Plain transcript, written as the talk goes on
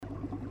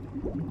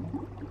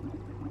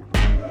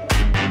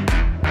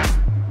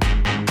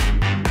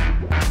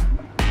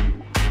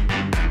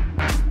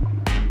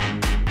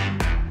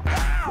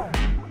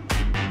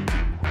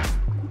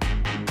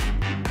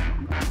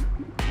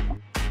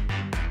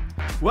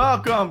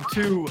Welcome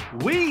to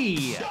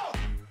We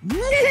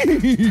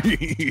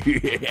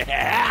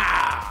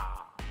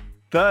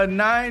the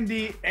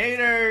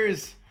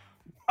 98ers.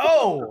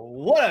 Oh,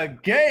 what a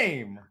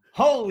game.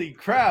 Holy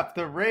crap.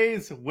 The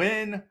Rays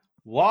win,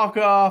 walk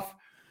off.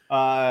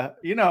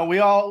 We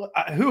all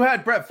who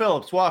had Brett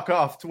Phillips walk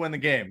off to win the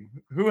game?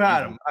 Who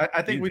had him?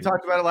 I think we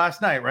talked about it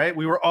last night, right?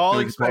 We were all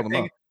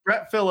expecting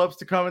Brett Phillips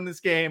to come in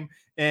this game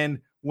and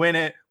win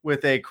it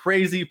with a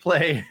crazy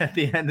play at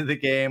the end of the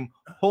game.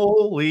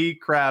 Holy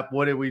crap.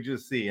 What did we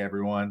just see,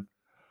 everyone?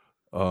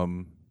 I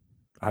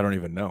don't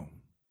even know.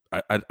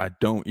 I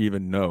don't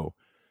even know.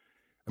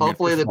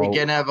 Hopefully the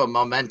beginning of a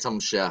momentum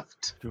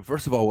shift. Dude,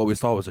 first of all, what we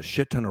saw was a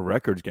shit ton of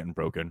records getting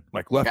broken,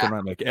 like left and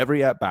right, like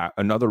every at bat,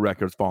 another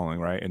record's falling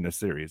right in this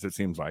series. It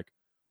seems like,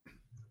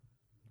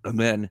 and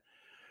then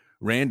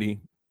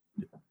Randy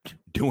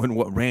doing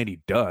what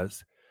Randy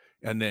does,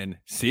 and then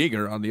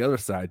Seager on the other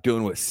side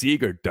doing what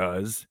Seager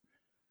does,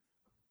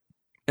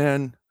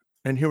 and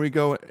here we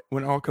go.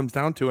 When it all comes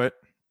down to it,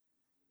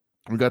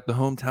 we got the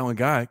hometown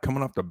guy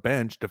coming off the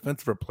bench,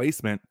 defensive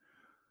replacement,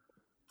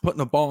 putting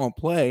the ball in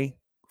play,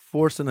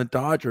 forcing the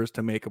Dodgers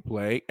to make a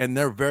play, and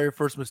their very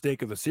first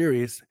mistake of the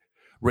series,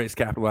 Rays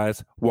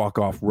capitalize,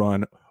 walk-off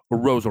run,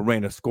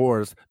 Rosarena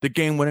scores the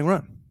game-winning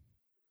run.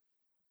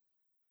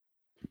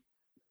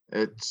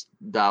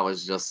 That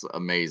was just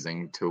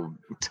amazing to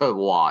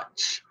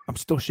watch. I'm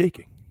still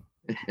shaking.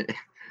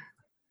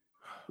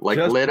 Like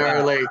just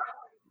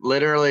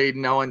literally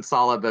no one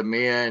saw it, but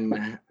me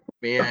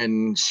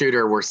and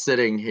Shooter were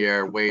sitting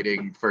here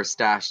waiting for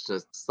Stash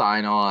to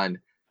sign on,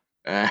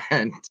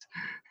 and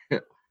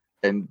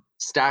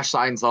Stash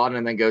signs on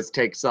and then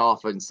takes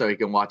off, and so he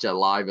can watch it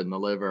live in the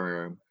living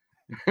room.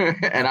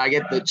 And I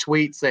get the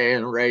tweet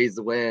saying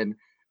Rays win,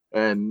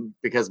 and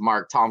because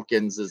Mark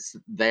Tompkins is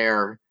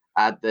there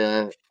at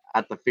the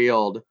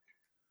field,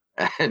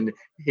 and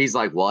he's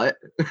like, "What?"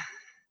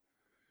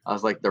 I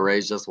was like, "The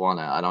Rays just won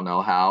it. I don't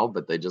know how,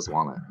 but they just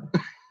won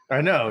it." I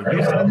know.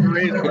 You said the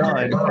Rays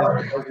won.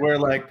 We're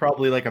like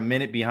probably like a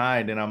minute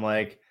behind, and I'm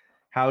like,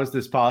 "How is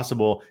this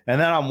possible?" And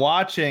then I'm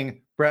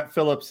watching Brett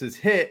Phillips's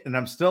hit, and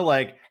I'm still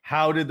like,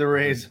 how did the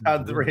Rays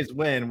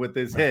win with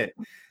this hit?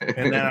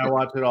 And then I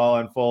watch it all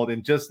unfold,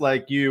 and just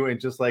like you and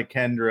just like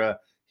Kendra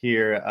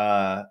here,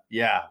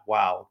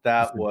 wow,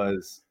 that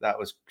was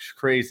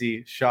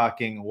crazy,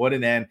 shocking. What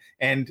an end.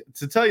 And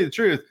to tell you the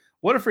truth,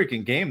 what a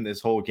freaking game this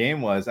whole game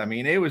was. I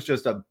mean, it was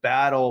just a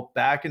battle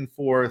back and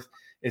forth.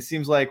 It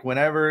seems like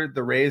whenever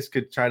the Rays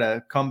could try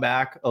to come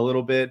back a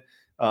little bit,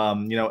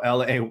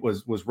 LA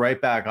was right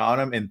back on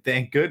them, and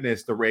thank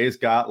goodness the Rays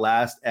got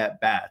last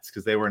at bats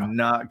because they were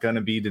not going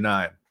to be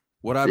denied.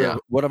 What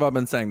have I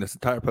been saying this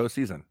entire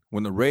postseason?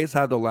 When the Rays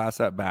have the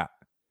last at bat,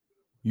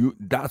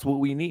 that's what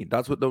we need.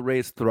 That's what the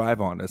Rays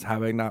thrive on, is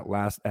having that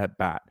last at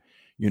bat.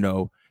 They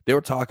were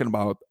talking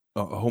about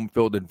a home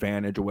field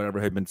advantage or whatever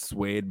had been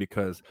swayed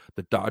because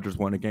the Dodgers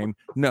won a game.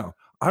 No,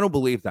 I don't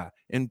believe that.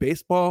 In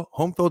baseball,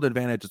 home field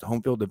advantage is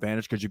home field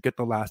advantage because you get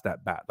the last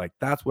at bat. Like,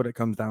 that's what it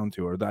comes down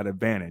to, or that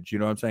advantage. You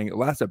know what I'm saying? The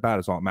last at bat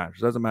is all that matters.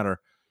 It doesn't matter,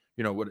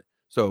 what.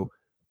 So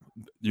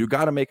you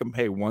got to make them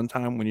pay one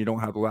time when you don't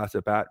have the last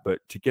at bat.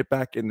 But to get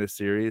back in this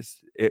series,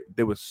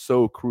 it was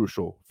so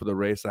crucial for the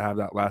Rays to have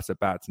that last at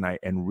bat tonight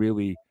and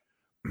really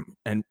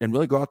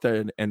really go out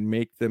there and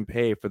make them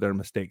pay for their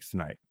mistakes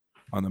tonight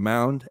on the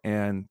mound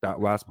and that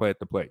last play at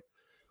the plate.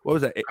 What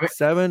was that?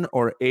 7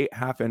 or 8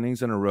 half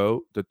innings in a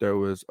row that there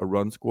was a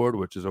run scored,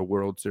 which is a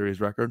World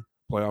Series record,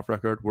 playoff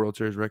record, World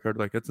Series record.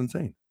 Like, it's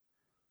insane.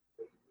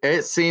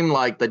 It seemed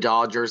like the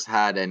Dodgers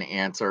had an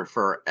answer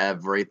for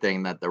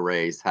everything that the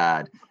Rays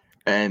had.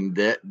 And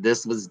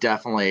this was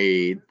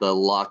definitely the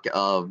luck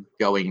of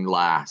going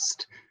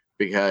last,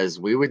 because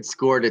we would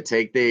score to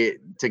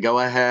go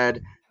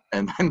ahead,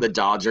 and then the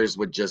Dodgers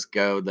would just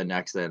go the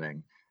next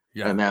inning.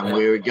 Yeah, and then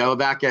we would go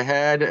back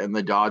ahead, and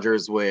the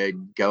Dodgers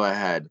would go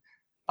ahead.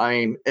 I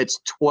mean, it's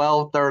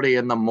 12:30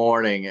 in the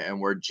morning,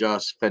 and we're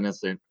just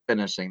finishing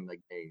the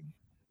game.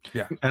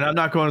 Yeah, and I'm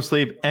not going to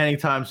sleep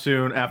anytime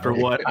soon after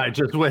what I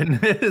just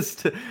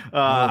witnessed.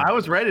 I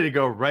was ready to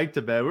go right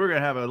to bed. We were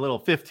going to have a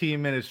little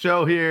 15-minute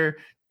show here,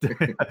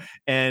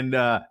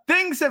 and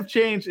things have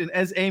changed. And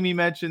as Amy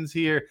mentions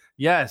here,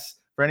 yes,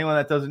 for anyone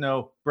that doesn't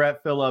know,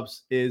 Brett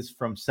Phillips is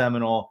from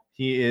Seminole.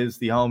 He is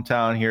the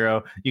hometown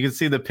hero. You can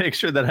see the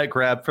picture that I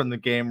grabbed from the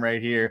game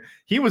right here.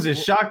 He was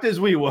as shocked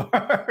as we were.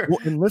 Well,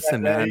 and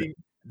listen, man,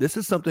 this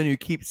is something you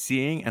keep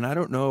seeing, and I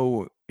don't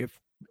know if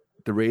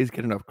the Rays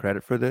get enough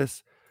credit for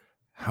this.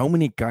 How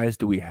many guys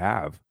do we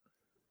have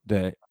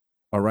that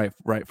are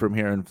right from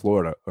here in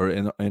Florida or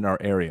in our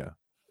area?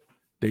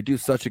 They do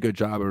such a good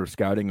job of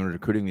scouting and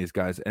recruiting these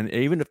guys. And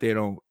even if they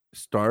don't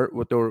start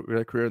with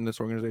their career in this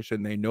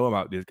organization, they know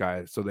about these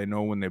guys. So they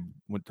know when they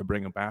want to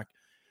bring them back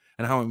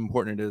and how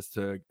important it is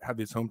to have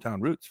these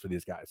hometown roots for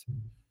these guys.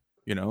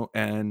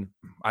 and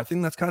I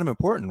think that's kind of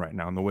important right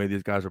now in the way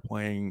these guys are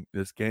playing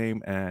this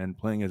game and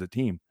playing as a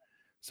team.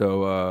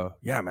 So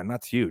yeah, man,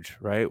 that's huge,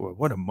 right?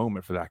 What a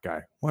moment for that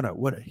guy. What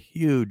a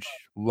huge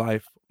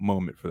life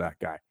moment for that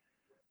guy.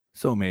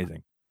 So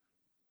amazing.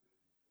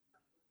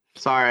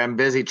 Sorry, I'm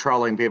busy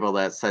trolling people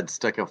that said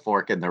stick a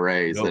fork in the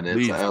Rays and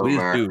it's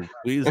over.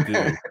 Please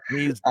do.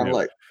 I'm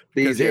like,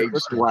 these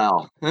aged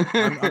well.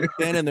 I'm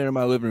standing there in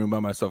my living room by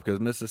myself because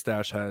Mrs.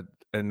 Stash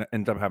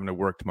ended up having to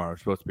work tomorrow.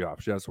 She's supposed to be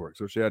off. She has to work,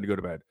 so she had to go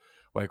to bed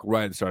like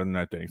right at the start of the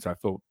ninth inning. So I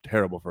feel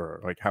terrible for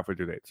her, like halfway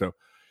through the eighth.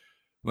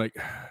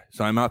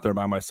 So I'm out there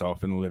by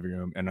myself in the living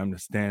room, and I'm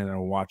just standing there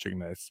watching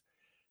this,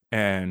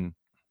 and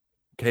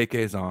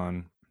KK's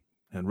on,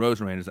 and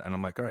Rosarena is, and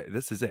I'm like, all right,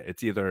 this is it.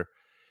 It's either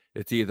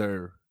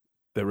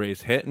the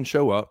Rays hit and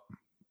show up,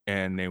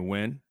 and they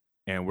win,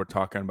 and we're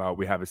talking about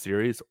we have a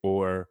series,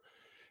 or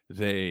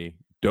they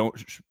don't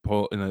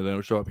pull and they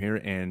don't show up here,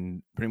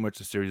 and pretty much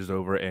the series is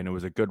over. And it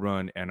was a good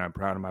run, and I'm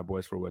proud of my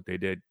boys for what they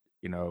did,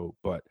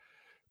 but.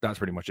 That's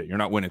pretty much it. You're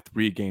not winning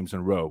 3 games in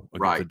a row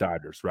against the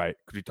Dodgers, right?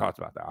 Because we talked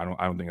about that. I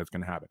don't think that's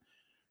going to happen.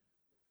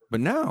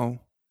 But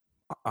now,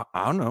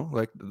 I don't know.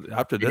 Like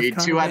after this, you need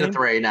 2 out of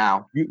 3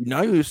 now.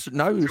 You show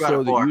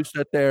that you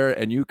sit there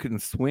and you can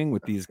swing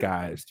with these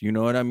guys. You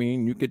know what I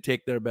mean? You could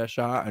take their best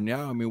shot, and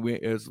yeah, I mean,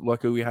 it's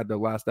lucky we had the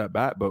last at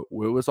bat, but it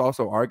was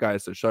also our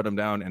guys that shut them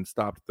down and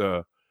stopped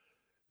the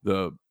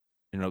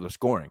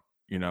scoring.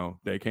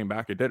 They came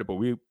back and did it, but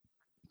we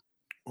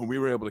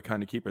were able to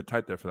kind of keep it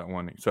tight there for that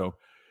one. So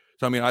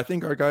I mean, I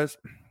think our guys,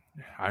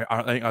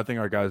 I think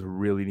our guys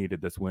really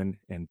needed this win,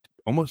 and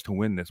almost to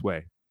win this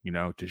way,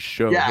 to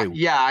show.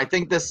 Yeah. I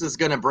think this is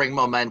going to bring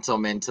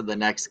momentum into the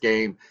next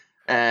game,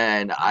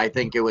 and I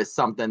think it was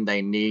something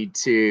they need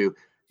to.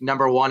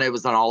 Number one, it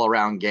was an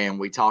all-around game.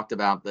 We talked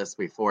about this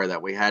before, that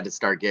we had to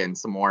start getting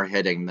some more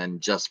hitting than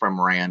just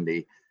from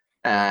Randy,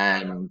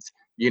 and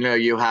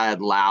you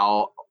had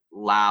Lau,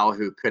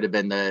 who could have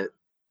been the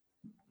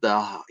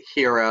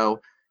hero.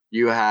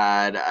 You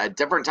had at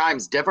different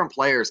times, different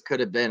players could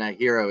have been a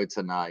hero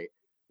tonight.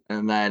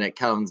 And then it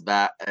comes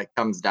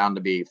down to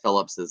be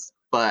Phillips's.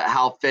 But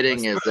how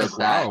fitting is it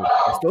that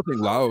I still think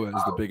Lau is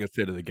the biggest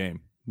hit of the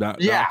game. For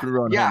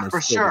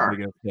sure. The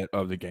biggest hit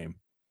of the game.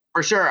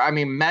 For sure. I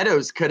mean,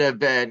 Meadows could have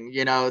been,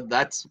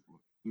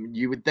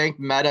 you would think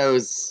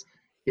Meadows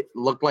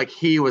looked like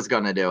he was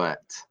going to do it.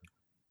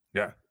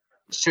 Yeah.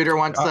 Shooter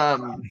wants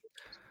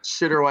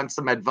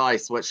some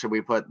advice. What should we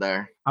put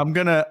there? I'm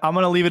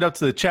gonna leave it up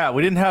to the chat.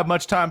 We didn't have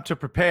much time to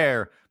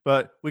prepare,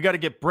 but we got to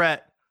get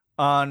Brett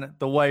on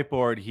the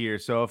whiteboard here.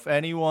 So if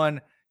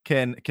anyone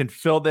can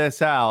fill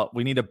this out,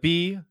 we need a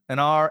B, an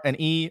R, an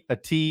E, a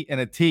T,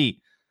 and a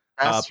T.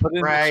 Best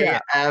Ray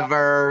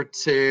ever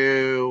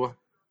to.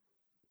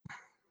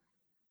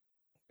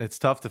 It's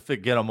tough to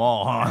get them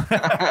all,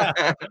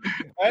 huh?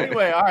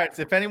 Anyway, all right.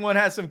 So if anyone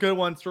has some good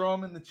ones, throw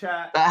them in the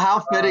chat.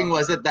 How fitting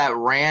was it that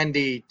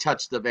Randy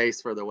touched the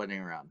base for the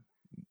winning run?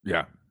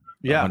 Yeah.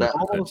 Yeah.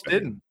 Almost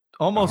didn't.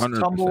 Almost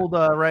 100%. Tumbled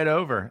right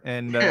over.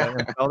 And that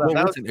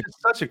was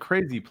just such a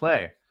crazy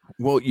play.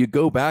 Well, you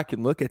go back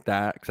and look at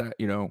that.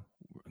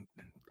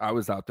 I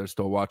was out there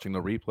still watching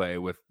the replay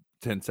with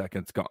 10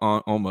 seconds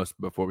almost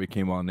before we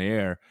came on the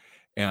air.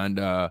 And,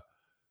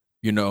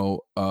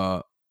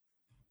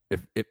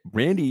 if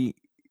Randy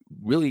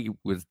really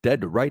was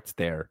dead to rights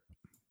there,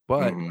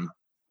 but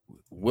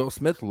Will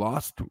Smith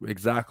lost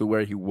exactly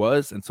where he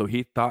was, and so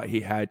he thought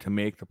he had to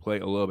make the play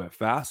a little bit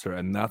faster,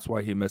 and that's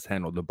why he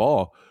mishandled the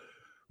ball.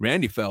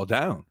 Randy fell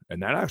down,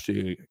 and that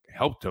actually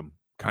helped him,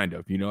 kind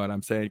of. You know what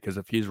I'm saying? Because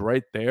if he's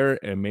right there,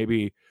 and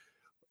maybe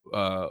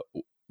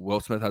Will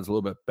Smith has a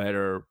little bit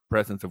better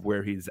presence of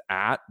where he's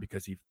at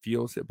because he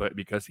feels it, but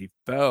because he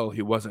fell,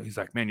 he wasn't. He's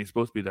like, man, he's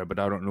supposed to be there, but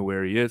I don't know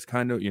where he is,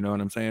 kind of. You know what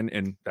I'm saying?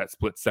 And that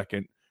split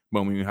second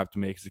moment you have to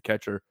make as a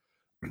catcher.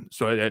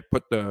 So it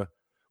put the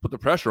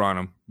pressure on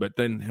him, but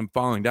then him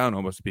falling down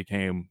almost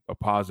became a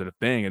positive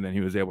thing, and then he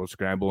was able to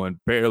scramble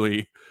and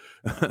barely,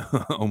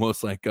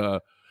 almost like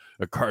a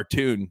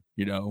cartoon,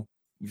 you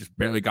just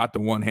barely got the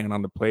one hand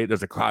on the plate.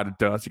 There's a cloud of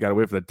dust. You got to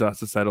wait for the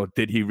dust to settle.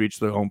 Did he reach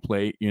the home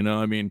plate?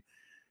 I mean,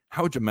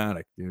 how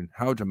dramatic, dude.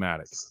 How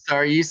dramatic. So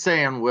are you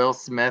saying Will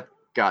Smith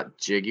got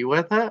jiggy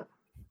with it?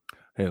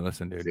 Hey,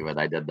 listen, dude. See what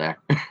I did there?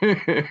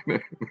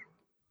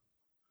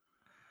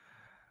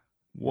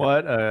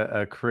 What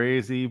a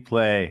crazy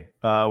play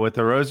with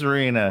the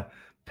Rosarena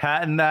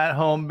patting that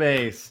home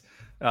base,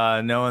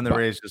 knowing the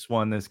Rays just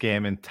won this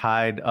game and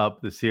tied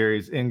up the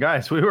series. And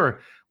guys, we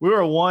were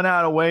 1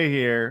 out away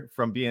here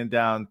from being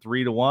down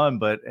 3-1,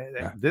 but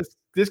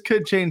this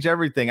could change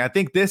everything. I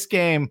think this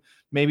game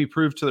maybe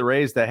proved to the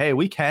Rays that, hey,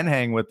 we can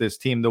hang with this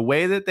team. The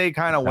way that they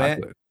kind of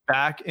went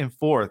back and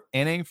forth,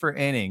 inning for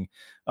inning,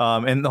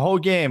 and the whole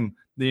game,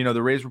 the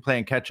Rays were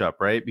playing catch up,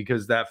 right?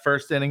 Because that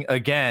first inning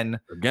again,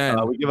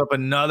 we give up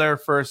another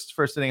first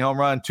inning home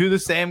run to the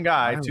same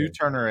guy, to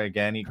Turner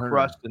again. He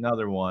crushed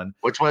another one,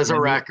 which was a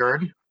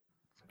record.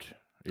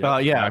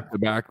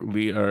 Back-to-back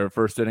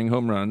first inning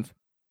home runs.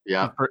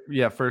 Yeah.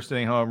 Yeah, first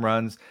inning home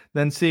runs.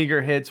 Then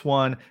Seager hits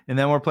one, and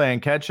then we're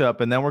playing catch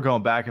up, and then we're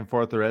going back and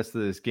forth the rest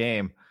of this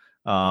game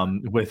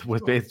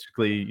with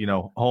basically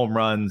home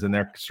runs, and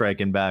they're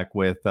striking back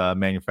with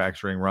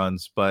manufacturing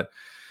runs. But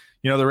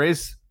the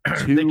Rays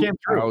they came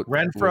through.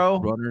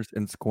 Renfroe runners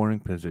in scoring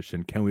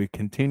position. Can we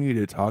continue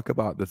to talk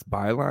about this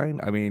byline?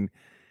 I mean,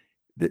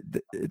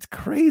 it's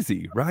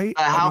crazy, right?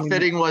 How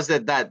fitting was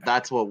it that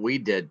that's what we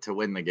did to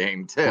win the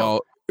game too?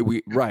 Well,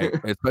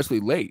 especially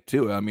late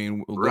too. I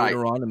mean,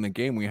 later on in the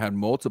game, we had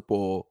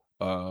multiple.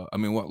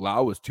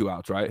 Lau was 2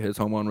 outs, right? His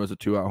home run was a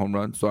 2-out home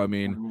run. So I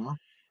mean,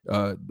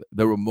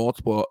 there were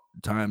multiple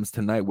times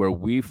tonight where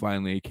we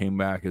finally came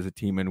back as a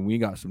team and we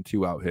got some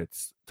 2-out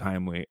hits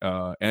timely,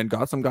 and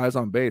got some guys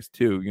on base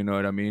too. You know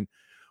what I mean?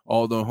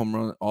 All the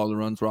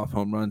runs were off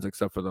home runs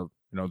except for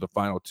the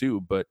final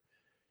 2. But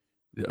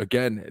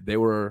again, they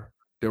were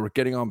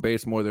getting on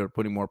base more. They were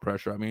putting more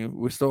pressure. I mean,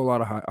 we're still a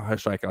lot of high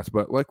strikeouts,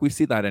 but like we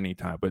see that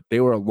anytime. But they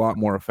were a lot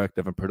more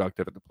effective and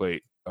productive at the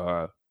plate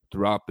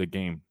throughout the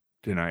game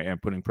tonight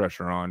and putting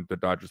pressure on the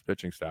Dodgers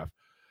pitching staff.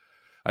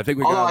 I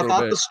think I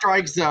thought the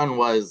strike zone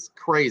was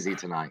crazy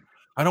tonight.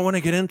 I don't want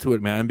to get into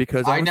it, man,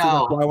 because I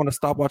know I want to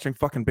stop watching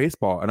fucking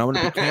baseball, and I want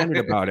to be candid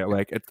about it.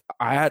 Like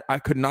I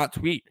could not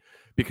tweet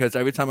because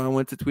every time I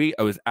went to tweet,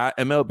 I was at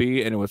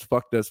MLB and it was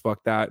fuck this,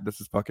 fuck that.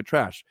 This is fucking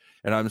trash.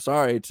 And I'm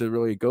sorry to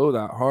really go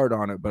that hard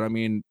on it, but I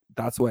mean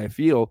that's the way I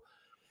feel,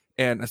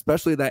 and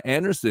especially that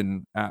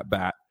Anderson at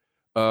bat,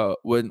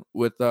 with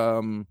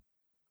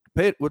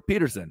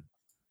Peterson.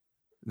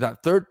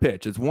 That third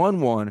pitch is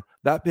 1-1.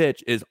 That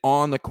pitch is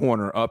on the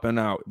corner, up and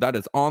out. That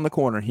is on the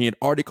corner. He had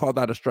already called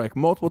that a strike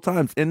multiple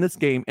times in this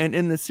game and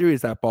in this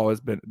series. That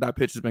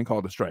pitch has been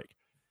called a strike.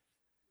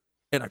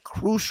 In a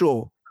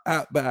crucial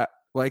at bat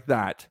like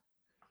that,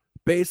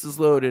 bases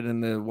loaded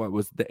in the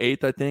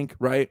 8th, I think,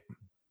 right?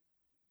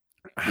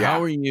 Yeah.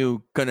 How are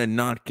you gonna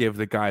not give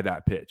the guy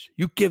that pitch?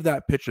 You give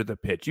that pitcher the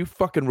pitch. You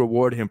fucking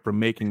reward him for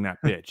making that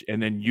pitch,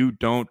 and then you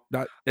don't.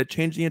 It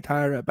changed the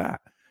entire at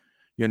bat.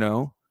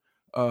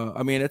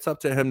 I mean, it's up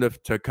to him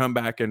to come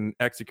back and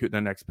execute the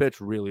next pitch,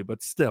 really,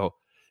 but still.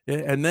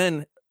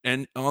 And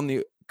on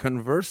the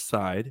converse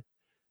side,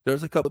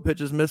 there's a couple of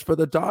pitches missed for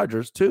the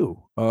Dodgers,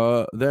 too.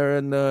 They're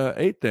in the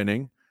 8th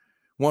inning,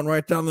 one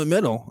right down the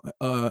middle,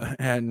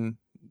 and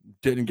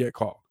didn't get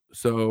called.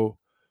 So,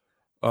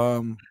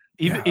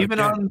 even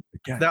on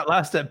that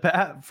last at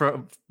bat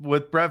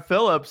with Brett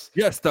Phillips.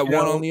 Yes, that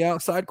one on the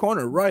outside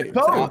corner, right.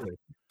 Exactly.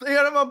 They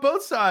had him on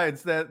both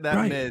sides that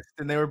right. Missed,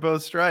 and they were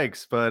both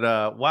strikes.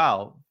 But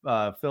wow,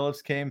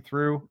 Phillips came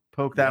through,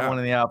 poked that one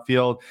in the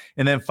outfield,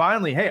 and then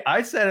finally, hey,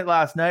 I said it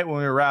last night when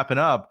we were wrapping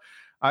up.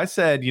 I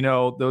said,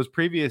 those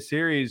previous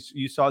series,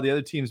 you saw the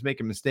other teams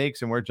making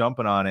mistakes, and we're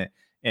jumping on it.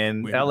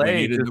 And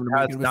LA just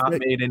has not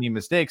made any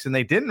mistakes, and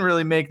they didn't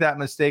really make that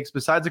mistakes.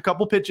 Besides a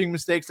couple pitching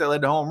mistakes that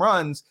led to home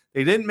runs,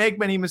 they didn't make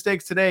many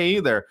mistakes today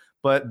either.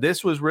 But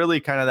this was really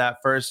kind of that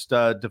first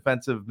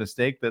defensive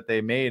mistake that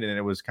they made, and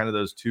it was kind of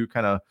those 2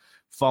 kind of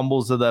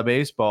fumbles of the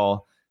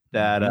baseball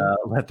that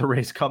let the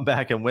Rays come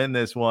back and win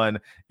this one.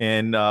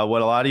 And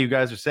what a lot of you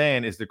guys are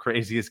saying is the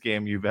craziest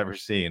game you've ever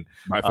seen.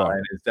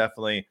 And it's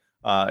definitely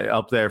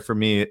up there for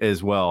me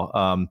as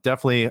well.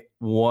 Definitely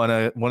one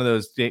of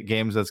those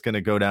games that's going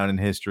to go down in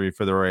history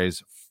for the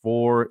Rays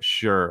for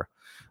sure.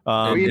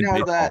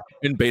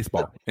 In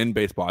baseball,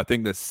 I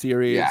think the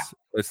series,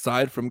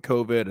 aside from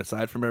COVID,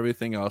 aside from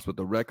everything else, with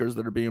the records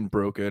that are being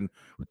broken,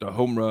 with the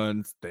home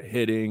runs, the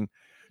hitting,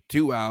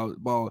 2 out,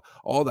 ball,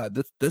 all that,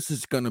 this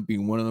is going to be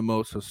one of the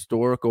most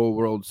historical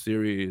World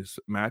Series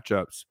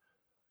matchups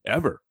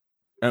ever.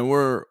 And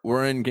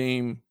we're in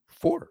game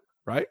 4,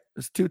 right?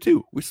 It's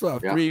 2-2. We still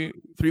have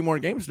three more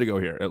games to go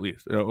here, at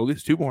least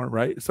 2 more,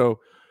 right?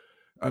 So,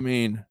 I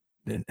mean.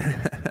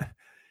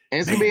 And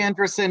it's going to be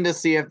interesting to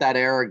see if that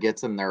error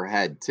gets in their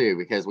head, too,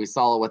 because we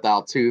saw it with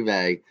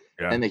Altuve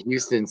in the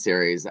Houston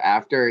series.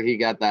 After he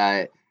got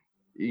that,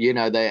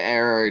 the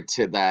error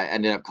to that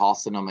ended up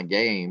costing him a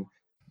game,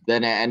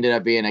 then it ended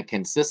up being a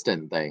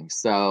consistent thing.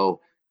 So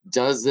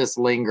does this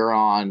linger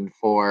on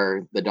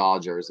for the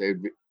Dodgers?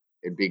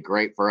 It'd be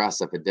great for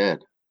us if it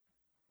did.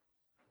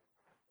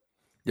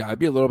 Yeah, I'd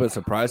be a little bit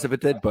surprised if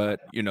it did, but,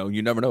 you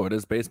never know. It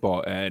is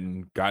baseball,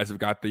 and guys have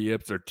got the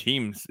yips, or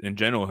teams in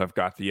general have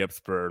got the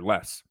yips for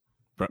less.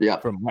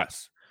 From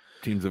less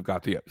teams have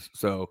got the yips.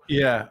 So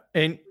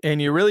and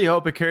you really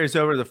hope it carries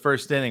over to the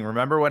first inning.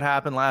 Remember what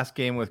happened last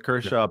game with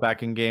Kershaw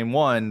back in game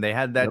 1? They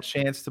had that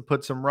chance to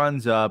put some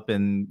runs up,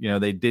 and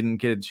they didn't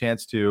get a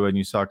chance to. And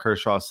you saw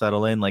Kershaw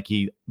settle in like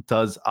he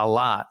does a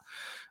lot,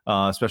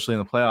 especially in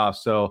the playoffs.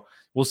 So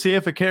we'll see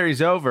if it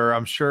carries over.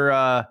 I'm sure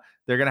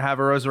they're going to have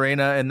a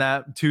Rosarena in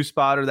that 2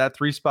 spot or that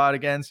 3 spot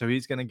again, so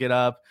he's going to get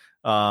up.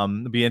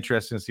 It'll be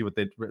interesting to see what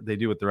they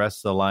do with the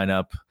rest of the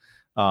lineup.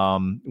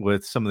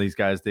 With some of these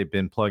guys they've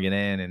been plugging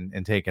in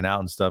and taking out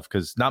and stuff,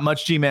 because not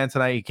much G-Man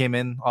tonight. He came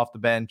in off the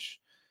bench.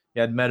 He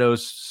had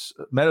Meadows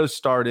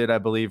started, I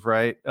believe,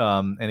 right?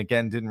 And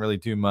again, didn't really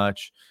do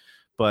much.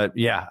 But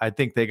yeah, I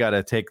think they got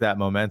to take that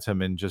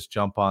momentum and just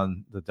jump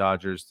on the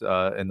Dodgers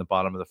in the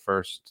bottom of the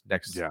first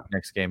next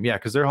game. Yeah,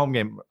 because their home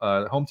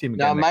team.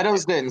 No,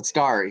 Meadows didn't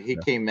start. He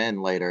came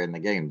in later in the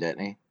game,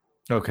 didn't he?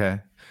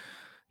 Okay.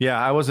 Yeah,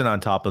 I wasn't on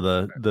top of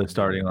the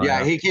starting lineup.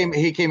 Yeah, he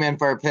came in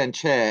for a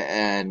pinch hit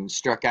and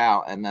struck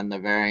out, and then the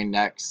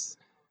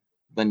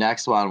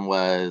next one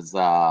was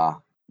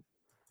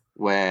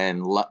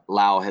when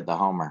Lau hit the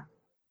homer.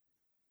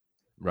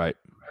 Right.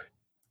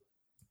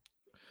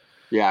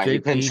 Yeah, he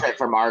pinch hit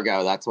for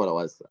Margot. That's what it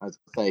was. I was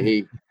gonna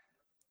say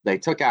they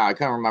took out. I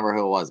couldn't remember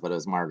who it was, but it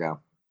was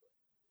Margot.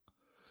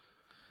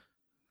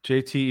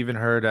 JT even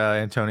heard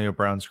Antonio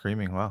Brown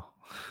screaming. Wow.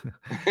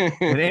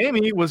 And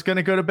Amy was going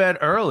to go to bed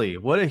early.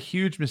 What a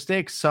huge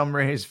mistake some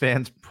Rays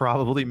fans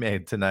probably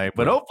made tonight.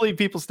 But hopefully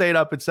people stayed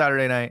up at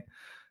Saturday night,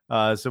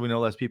 so we know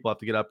less people have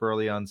to get up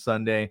early on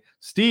Sunday.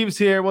 Steve's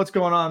here. What's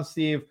going on,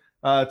 Steve?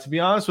 To be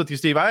honest with you,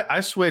 Steve,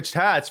 I switched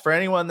hats. For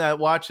anyone that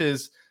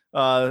watches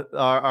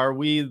are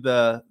we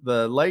the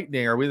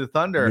Lightning? Are we the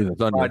Thunder?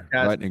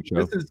 Podcast? Lightning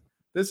show.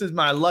 This is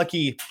my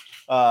lucky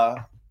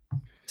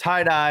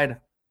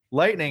tie-dyed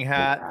Lightning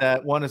hat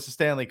that won us the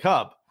Stanley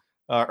Cup.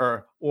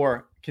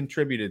 Or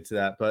contributed to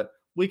that, but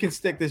we can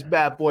stick this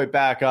bad boy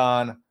back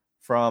on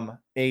from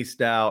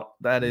Aced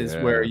Out. That is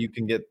where you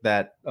can get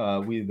that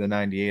We the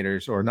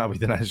 98ers, or not We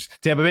the 99ers,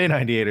 Tampa Bay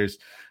 98ers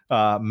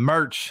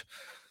merch.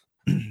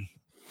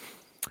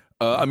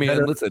 I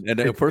mean, listen, and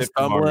if we're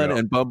stumbling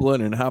and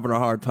bumbling and having a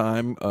hard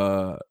time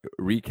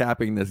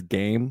recapping this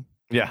game,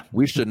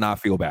 we should not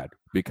feel bad,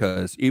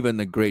 because even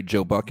the great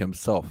Joe Buck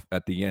himself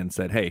at the end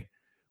said, "Hey,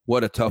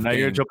 what a tough game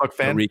you're a Joe Buck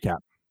fan? To recap."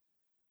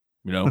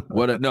 You know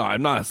what? No,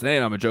 I'm not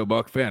saying I'm a Joe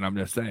Buck fan. I'm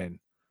just saying,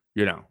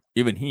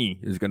 even he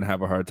is going to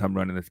have a hard time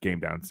running this game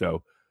down.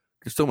 So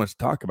there's so much to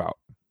talk about.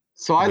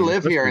 So I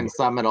live here in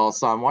Seminole,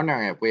 so I'm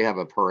wondering if we have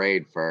a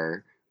parade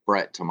for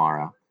Brett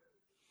tomorrow.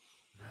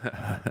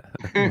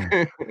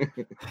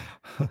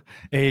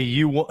 Hey,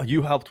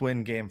 you helped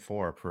win Game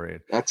 4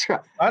 parade. That's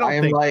right. I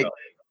am like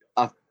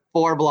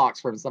 4 blocks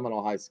from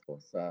Seminole High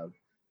School. So,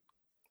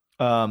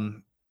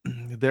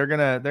 they're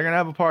gonna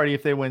have a party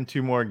if they win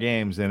 2 more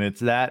games, and it's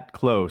that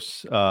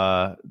close.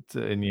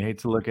 And you hate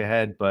to look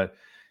ahead, but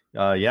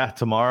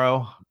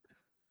tomorrow,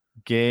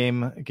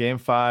 game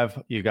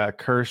 5, you got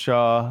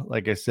Kershaw.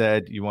 Like I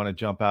said, you want to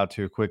jump out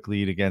to a quick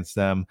lead against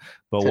them.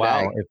 But today.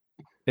 Wow,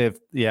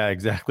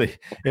 exactly.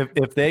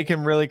 If they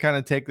can really kind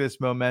of take this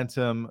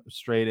momentum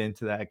straight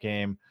into that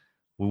game,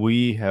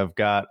 we have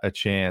got a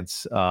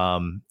chance.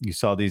 You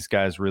saw these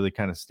guys really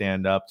kind of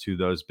stand up to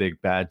those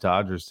big bad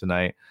Dodgers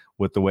tonight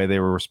with the way they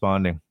were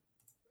responding.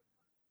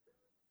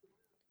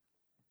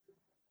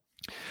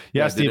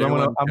 Yeah, Steve,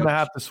 I'm gonna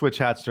have to switch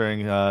hats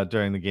during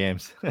the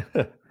games.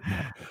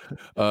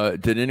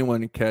 Did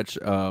anyone catch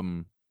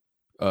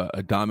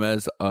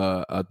Adames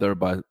out there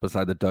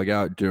beside the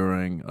dugout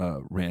during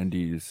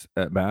Randy's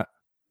at bat?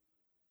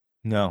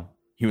 No,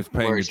 he was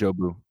playing the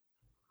Jobu.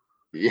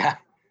 Yeah.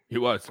 He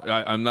was.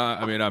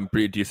 I'm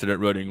pretty decent at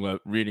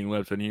reading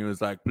lips, and he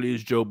was like,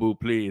 "Please, Jobu,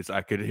 please."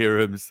 I could hear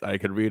him. I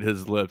could read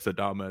his lips.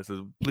 Adames says,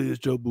 "Please,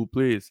 Jobu,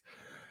 please."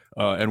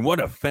 And what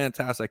a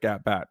fantastic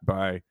at bat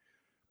by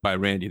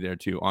Randy there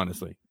too.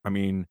 Honestly, I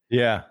mean,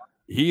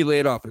 he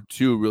laid off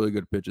 2 really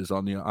good pitches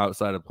on the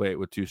outside of plate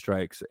with 2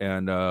 strikes,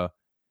 and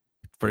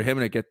for him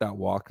to get that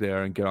walk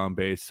there and get on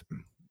base,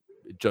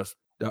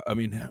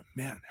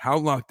 man, how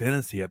locked in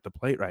is he at the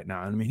plate right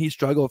now? I mean, he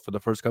struggled for the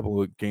first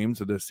couple of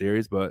games of this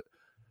series, but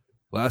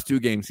last 2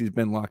 games he's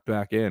been locked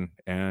back in,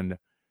 and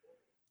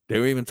they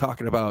were even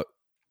talking about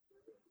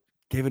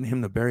giving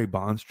him the Barry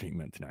Bonds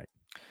treatment tonight.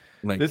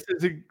 Like, this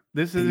is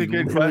a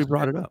good question.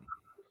 Brought it up.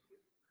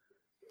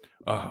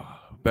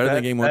 Better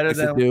than game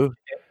 162.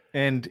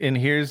 And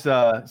here's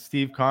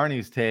Steve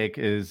Carney's take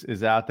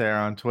is out there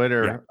on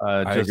Twitter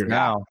just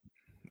now.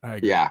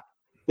 Yeah,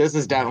 this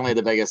is definitely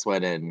the biggest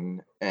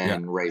win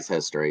in Rays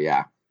history.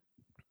 Yeah,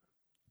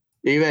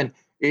 even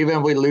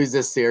if we lose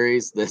this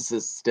series, this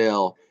is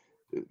still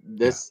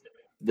this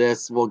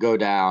will go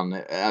down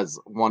as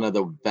one of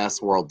the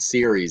best World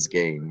Series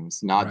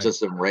games, not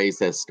just in Rays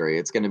history.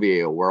 It's going to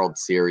be a World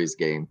Series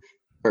game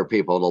for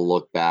people to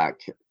look back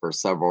for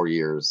several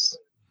years.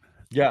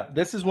 Yeah,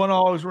 this is one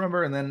I'll always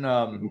remember. And then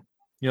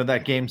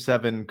that Game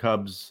 7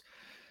 Cubs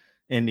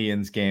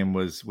Indians game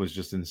was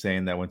just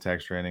insane. That went to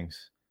extra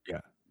innings. Yeah.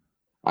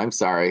 I'm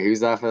sorry.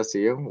 Who's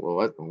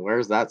FSU?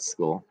 Where's that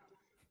school?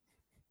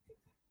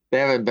 They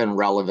haven't been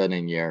relevant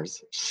in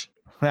years.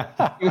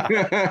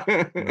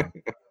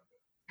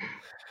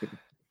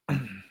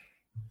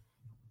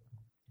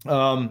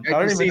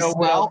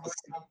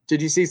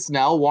 Did you see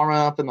Snell warming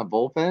up in the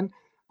bullpen?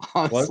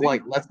 I was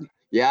like, let's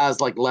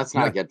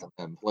not get to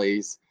him,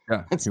 please.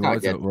 Yeah, let's he not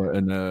was get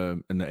in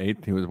the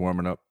 8th. He was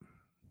warming up.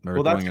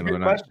 Well, that's a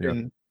good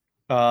question.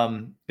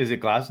 Is it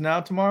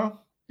Glasnow tomorrow?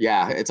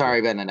 Yeah, it's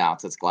already been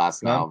announced. It's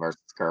Glasnow versus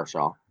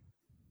Kershaw.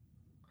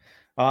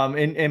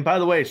 And by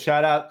the way,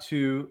 shout out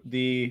to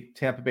the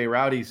Tampa Bay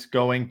Rowdies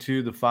going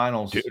to the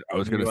finals. Dude, I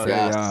was going to say,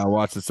 I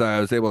watched the side.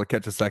 I was able to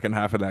catch the second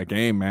half of that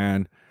game,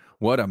 man.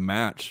 What a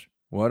match.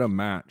 What a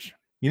match.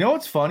 You know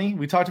what's funny?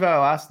 We talked about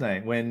it last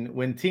night.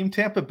 When Team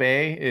Tampa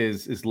Bay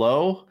is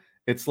low,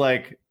 it's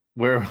like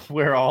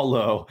we're all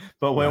low.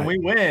 But when we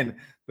win,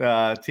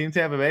 Team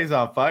Tampa Bay's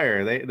on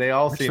fire. They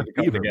all seem to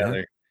come together.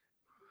 Man.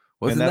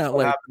 Wasn't and that's that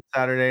what like happened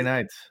Saturday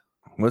nights?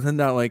 Wasn't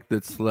that like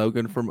the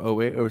slogan from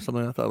 08 or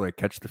something like that? Like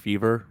catch the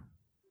fever,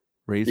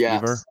 raise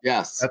fever.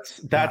 Yes.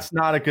 That's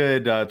not a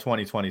good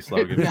 2020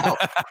 slogan. No.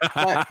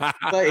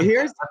 But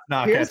here's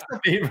the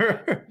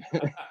fever.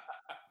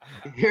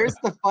 Here's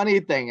the funny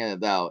thing,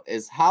 though,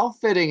 is how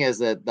fitting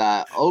is it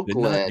that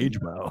Oakland,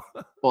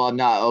 well,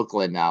 not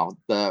Oakland now,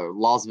 the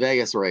Las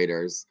Vegas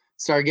Raiders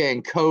started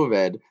getting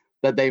COVID,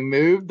 that they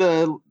moved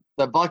the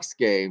Bucks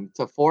game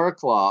to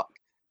 4:00,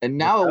 and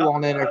now it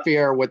won't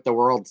interfere with the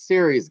World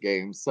Series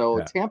game. So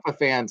Tampa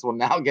fans will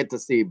now get to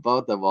see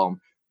both of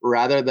them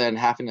rather than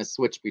having to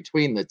switch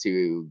between the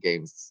two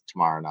games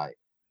tomorrow night.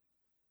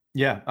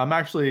 Yeah, I'm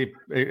actually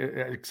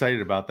excited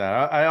about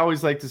that. I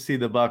always like to see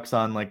the Bucks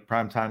on like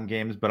primetime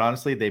games, but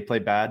honestly, they play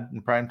bad in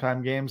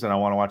primetime games, and I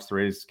want to watch the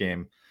Rays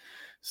game.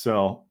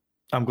 So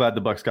I'm glad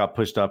the Bucks got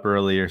pushed up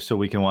earlier so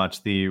we can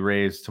watch the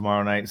Rays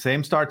tomorrow night.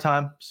 Same start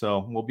time.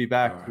 So we'll be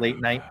back late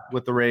night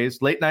with the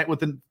Rays, late night with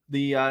the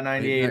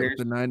 98ers.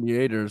 The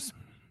 98ers.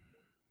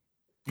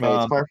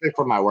 It's perfect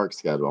for my work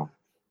schedule.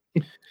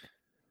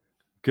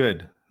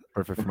 Good.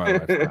 Perfect for my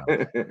lifestyle.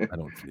 I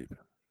don't sleep.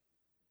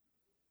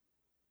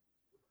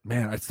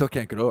 Man, I still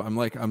can't get over.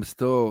 I'm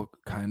still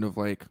kind of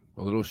like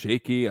a little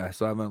shaky. I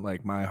still haven't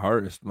like my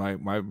heart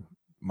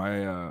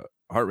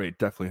rate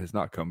definitely has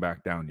not come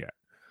back down yet.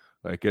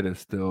 Like it is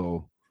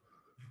still,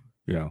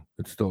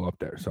 it's still up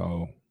there.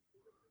 So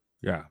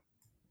yeah,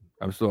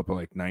 I'm still up at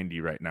like 90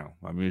 right now.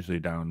 I'm usually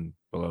down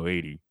below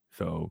 80.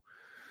 So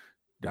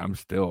I'm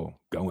still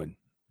going.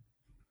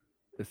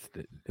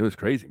 It was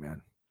crazy,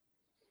 man.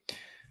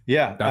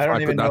 Yeah,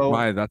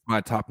 that's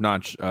my top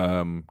notch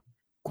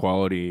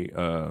quality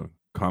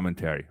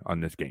commentary on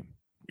this game.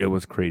 It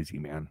was crazy,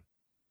 man.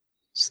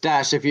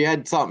 Stash, if you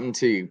had something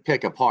to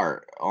pick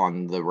apart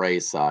on the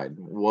Rays side,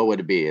 what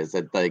would it be? Is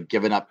it the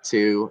giving up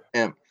two,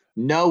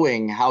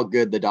 knowing how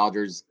good the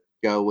Dodgers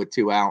go with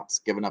 2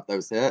 outs, giving up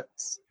those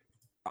hits?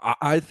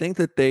 I think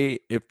that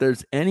if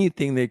there's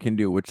anything they can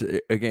do, which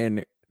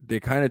again, they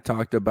kind of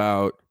talked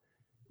about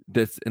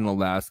this in the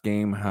last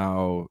game,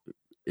 how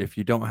if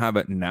you don't have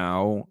it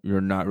now,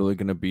 you're not really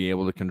going to be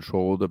able to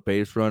control the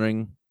base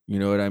running. You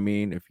know what I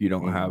mean? If you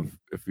don't have,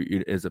 if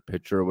you as a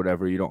pitcher or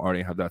whatever, you don't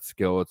already have that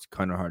skill, it's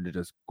kind of hard to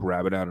just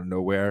grab it out of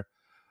nowhere.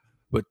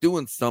 But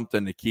doing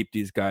something to keep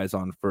these guys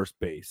on first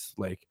base,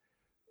 like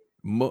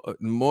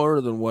more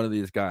than one of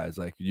these guys,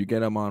 like you get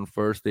them on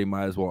first, they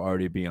might as well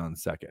already be on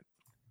second.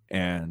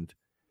 And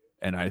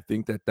I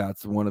think that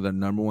that's one of the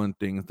number one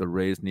things the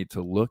Rays need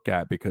to look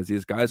at, because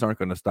these guys aren't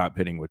going to stop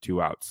hitting with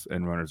 2 outs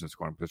and runners in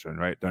scoring position,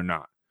 right? They're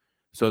not.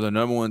 So the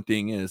number one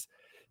thing is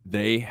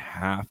they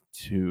have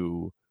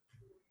to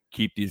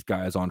keep these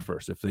guys on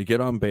first. If they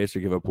get on base or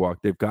give up a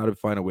walk, they've got to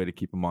find a way to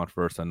keep them on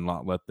first and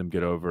not let them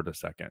get over to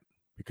second,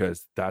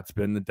 because that's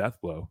been the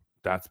death blow.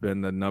 That's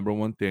been the number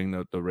one thing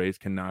that the Rays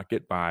cannot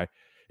get by,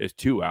 is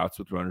 2 outs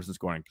with runners in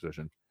scoring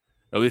position.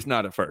 At least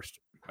not at first.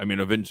 I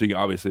mean, eventually,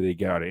 obviously, they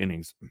get out of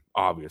innings,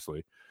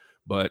 obviously.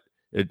 But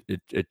it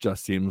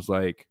just seems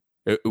like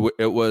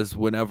it was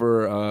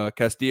whenever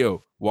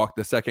Castillo walked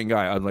the second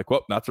guy, I was like,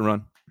 well, that's a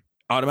run.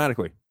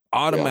 Automatically.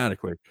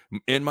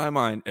 In my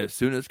mind, as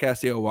soon as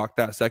Castillo walked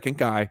that second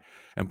guy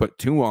and put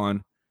 2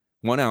 on,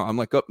 1 out, I'm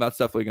like, oh, that's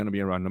definitely going to be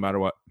a run no matter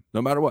what.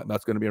 No matter what,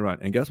 that's going to be a run.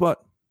 And guess what?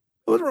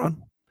 It was a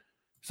run.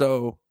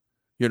 So,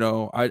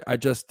 I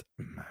just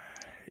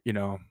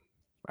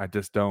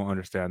don't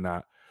understand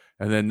that.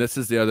 And then this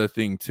is the other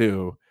thing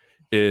too,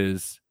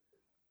 is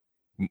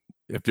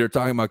if you're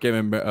talking about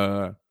giving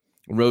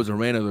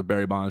Rosarena the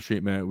Barry Bonds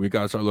treatment, we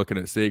got to start looking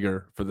at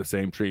Seager for the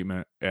same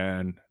treatment.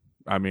 And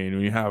I mean,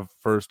 when you have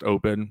first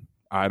open,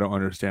 I don't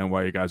understand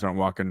why you guys aren't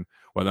walking,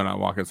 why they're not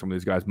walking some of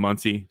these guys.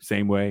 Muncy,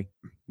 same way,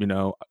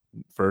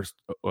 first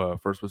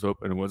was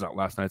open. It was not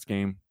last night's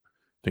game.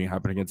 Thing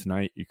happened again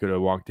tonight. You could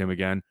have walked him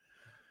again.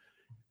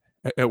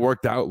 It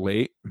worked out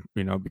late,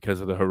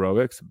 because of the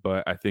heroics,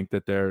 but I think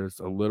that there's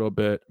a little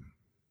bit.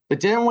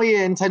 But didn't we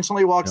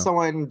intentionally walk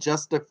someone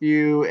just a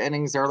few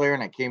innings earlier,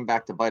 and it came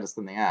back to bite us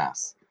in the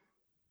ass?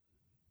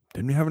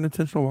 Didn't we have an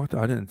intentional walk?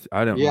 I didn't.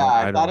 Yeah,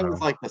 I thought it was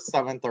like the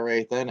 7th or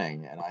 8th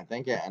inning, and I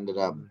think it ended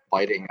up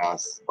biting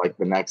us. Like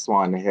the next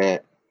one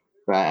hit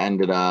that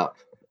ended up.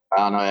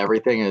 I don't know.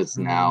 Everything is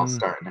now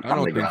starting to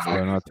come together. I don't think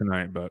so, not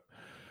tonight, but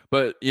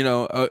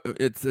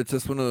it's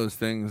just one of those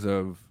things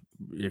of,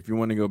 if you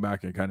want to go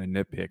back and kind of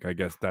nitpick, I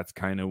guess that's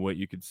kind of what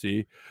you could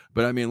see.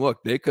 But I mean,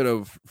 look, they could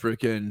have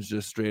freaking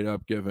just straight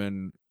up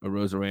given a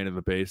Rosarena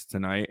the base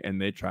tonight, and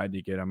they tried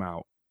to get him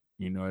out.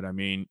 You know what I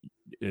mean?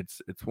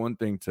 It's one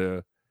thing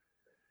to,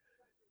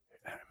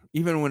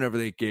 even whenever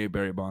they gave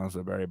Barry Bonds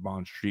the Barry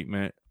Bonds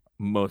treatment,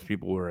 most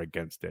people were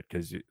against it,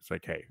 because it's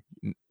like, hey,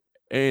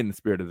 A, in the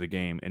spirit of the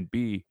game, and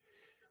B,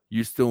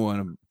 you still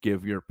want to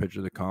give your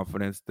pitcher the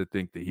confidence to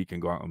think that he can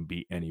go out and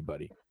beat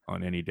anybody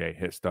on any day.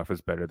 His stuff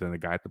is better than the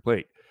guy at the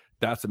plate.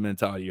 That's the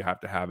mentality you have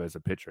to have as a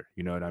pitcher.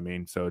 You know what I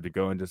mean? So to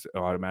go and just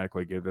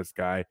automatically give this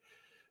guy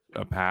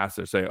a pass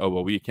or say, oh,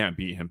 well, we can't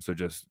beat him, so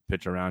just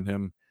pitch around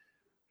him.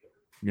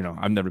 You know,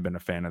 I've never been a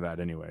fan of that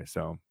anyway.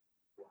 So,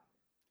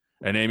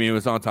 and Amy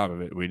was on top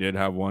of it. We did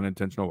have one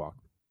intentional walk.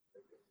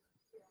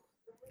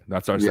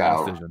 That's our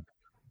sad decision.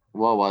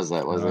 What was it?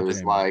 It was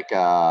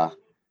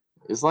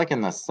like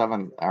in the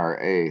 7th or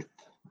 8th.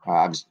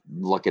 I'm just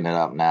looking it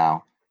up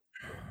now.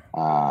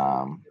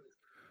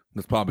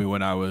 That's probably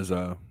when I was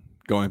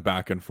going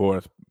back and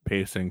forth,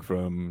 pacing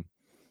from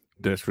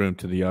this room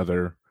to the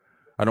other.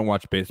 I don't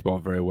watch baseball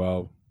very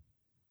well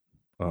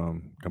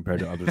compared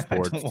to other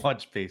sports. I don't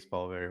watch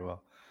baseball very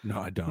well. No,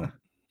 I don't.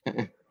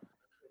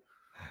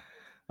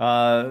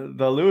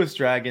 The Lewis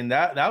Dragon,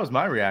 that was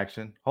my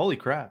reaction. Holy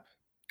crap.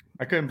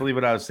 I couldn't believe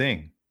what I was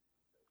seeing.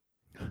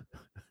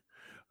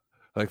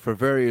 Like, for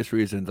various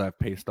reasons, I've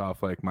paced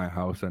off like my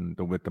house and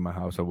the width of my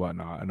house and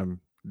whatnot. And I'm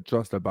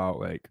just about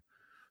like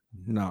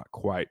not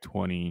quite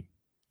 20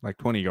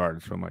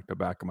 yards from like the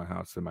back of my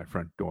house to my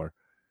front door.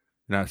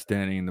 And I was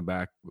standing in the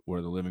back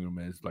where the living room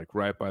is, like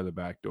right by the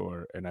back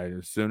door. And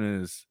as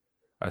soon as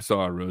I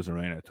saw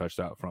Rosarena touch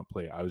that front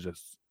plate, I was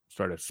just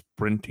started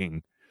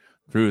sprinting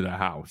through the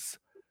house.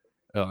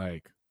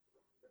 Like,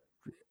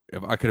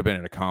 if I could have been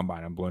at a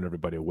combine, I'm blowing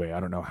everybody away. I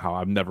don't know how.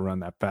 I've never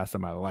run that fast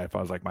in my life. I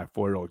was like my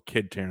 4-year-old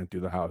kid tearing through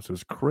the house. It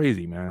was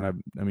crazy,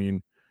 man. I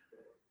mean,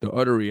 the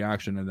utter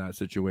reaction in that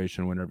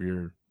situation whenever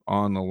you're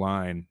on the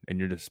line and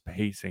you're just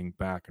pacing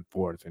back and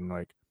forth and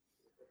like,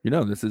 you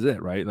know, this is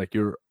it, right? Like,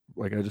 you're,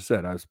 like I just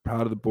said, I was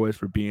proud of the boys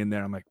for being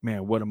there. I'm like,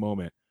 man, what a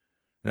moment.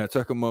 And I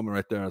took a moment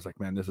right there. I was like,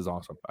 man, this is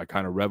awesome. I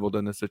kind of reveled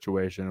in the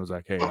situation. I was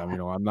like, hey,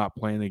 I'm not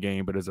playing the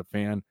game, but as a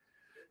fan,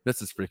 this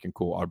is freaking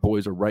cool. Our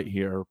boys are right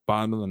here,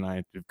 bottom of the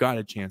 9th. We've got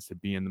a chance to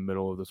be in the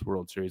middle of this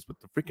World Series with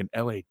the freaking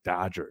LA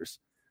Dodgers.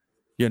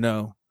 You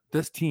know,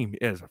 this team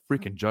is a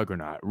freaking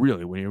juggernaut,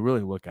 really, when you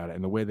really look at it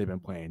and the way they've been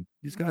playing.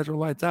 These guys are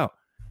lights out.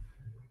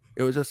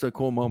 It was just a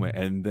cool moment.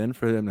 And then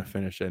for them to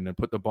finish it and then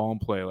put the ball in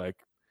play, like,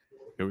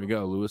 here we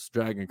go, Lewis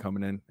Dragon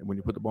coming in. And when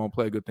you put the ball in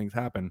play, good things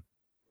happen.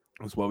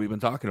 That's what we've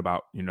been talking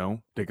about, you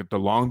know. The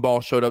long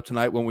ball showed up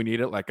tonight when we need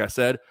it. Like I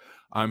said,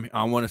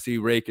 I want to see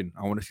raking.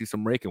 I want to see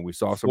some raking. We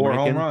saw some 4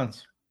 raking, home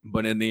runs.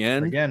 But in the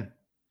end, again,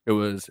 it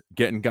was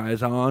getting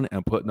guys on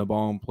and putting the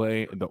ball in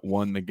play that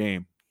won the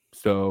game.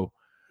 So,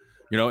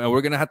 you know, and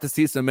we're gonna have to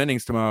see some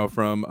innings tomorrow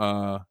from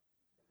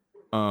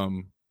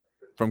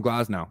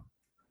Glasnow.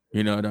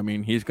 You know what I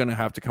mean? He's gonna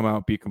have to come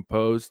out, be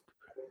composed,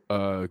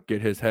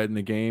 get his head in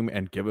the game,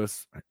 and give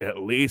us at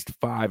least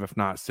 5, if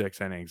not 6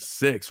 innings.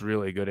 6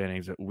 really good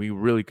innings. We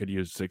really could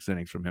use 6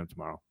 innings from him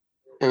tomorrow.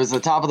 It was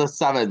the top of the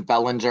 7th.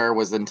 Bellinger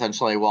was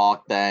intentionally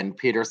walked. Then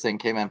Peterson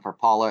came in for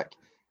Pollock,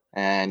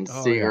 and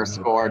Seager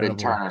scored, and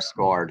Turner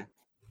scored.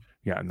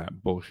 Yeah, and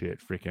that bullshit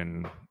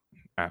freaking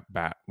at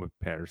bat with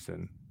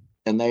Patterson.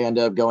 And they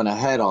ended up going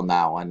ahead on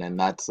that one, and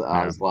that's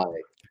I was like,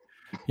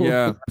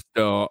 yeah.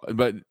 Still,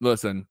 but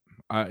listen,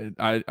 I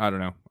don't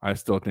know. I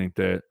still think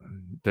that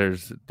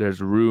there's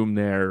room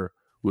there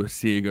with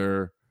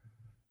Seager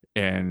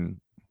and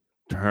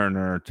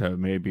Turner to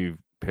maybe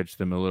pitch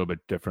them a little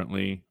bit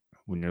differently.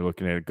 When you're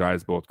looking at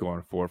guys both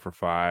going 4 for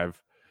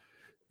 5,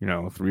 you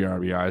know, 3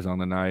 RBIs on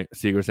the night.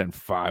 Seager's hitting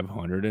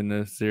 500 in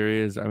this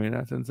series. I mean,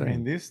 that's insane. I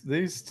mean,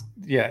 these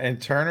and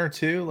Turner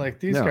too. Like,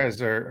 these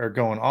guys are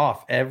going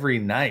off every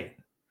night.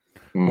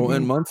 Well,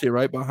 and Muncy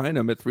right behind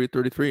him at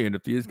 333. And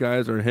if these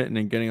guys are hitting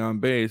and getting on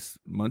base,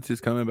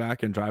 Muncy's coming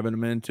back and driving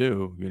them in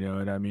too. You know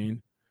what I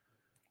mean?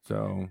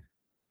 So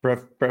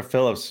Brett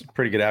Phillips,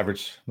 pretty good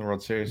average in the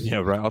World Series. Yeah,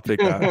 right. I'll take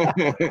that.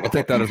 I'll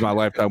take that as my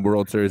lifetime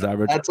World Series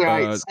average. That's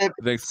right.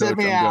 Sit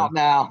me out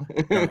now.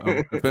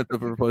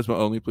 Defensive replacement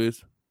only,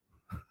 please.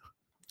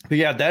 But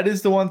yeah, that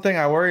is the one thing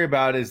I worry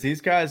about is these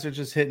guys are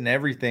just hitting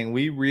everything.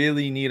 We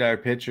really need our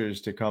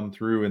pitchers to come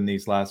through in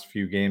these last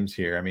few games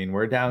here. I mean,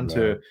 we're down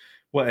to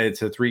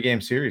it's a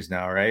 3-game series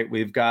now, right?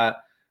 We've got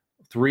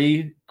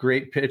 3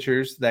 great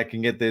pitchers that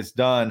can get this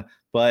done,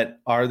 but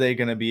are they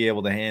going to be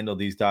able to handle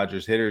these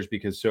Dodgers hitters?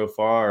 Because so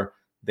far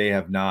they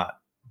have not.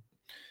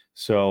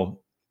 So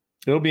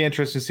it'll be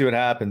interesting to see what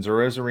happens.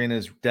 Rosarena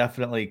is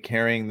definitely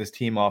carrying this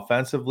team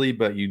offensively,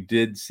 but you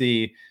did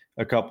see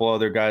a couple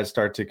other guys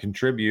start to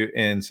contribute,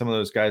 and some of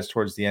those guys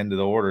towards the end of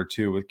the order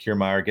too, with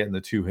Kiermaier getting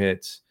the 2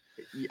 hits.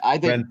 I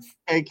think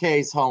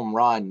KK's home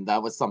run,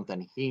 that was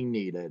something he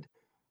needed.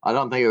 I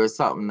don't think it was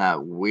something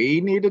that we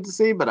needed to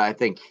see, but I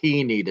think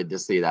he needed to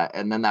see that.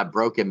 And then that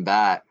broken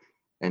bat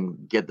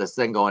and get the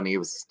single, and he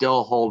was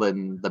still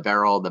holding the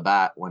barrel of the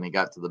bat when he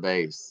got to the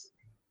base.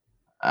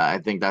 I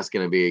think that's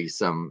going to be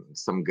some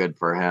good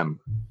for him.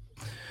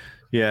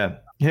 Yeah.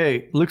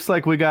 Hey, looks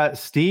like we got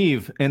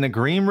Steve in the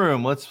green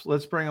room.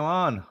 Let's bring him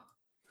on.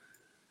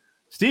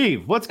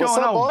 Steve, what's going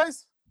up, on,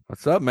 boys?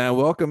 What's up, man?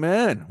 Welcome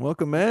in.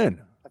 Welcome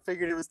in. I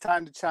figured it was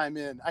time to chime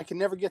in. I can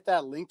never get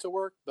that link to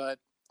work, but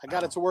I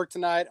got it to work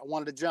tonight. I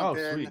wanted to jump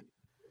in. Sweet.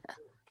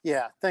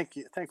 Yeah, thank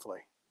you. Thankfully.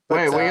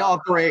 Wait,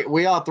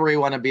 we all three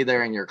want to be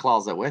there in your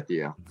closet with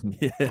you.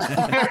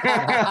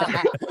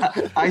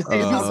 I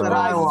see something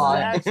I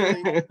want.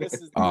 This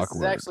is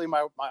actually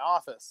my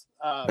office.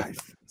 Nice.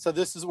 So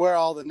this is where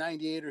all the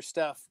 98er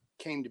stuff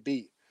came to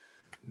be.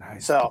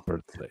 Nice. So,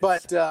 birthplace.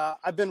 but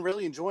I've been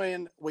really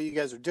enjoying what you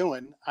guys are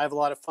doing. I have a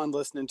lot of fun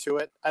listening to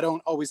it. I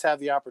don't always have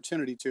the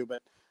opportunity to,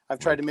 but I've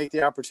tried to make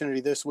the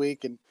opportunity this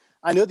week. And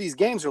I know these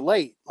games are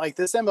late. Like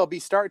this MLB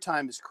start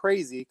time is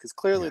crazy because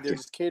clearly they're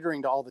just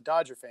catering to all the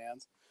Dodger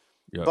fans.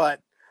 Yep.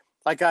 But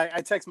like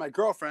I text my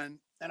girlfriend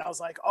and I was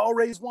like, "Oh,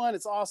 Rays won!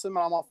 It's awesome!"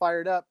 And I'm all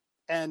fired up.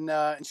 And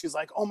she's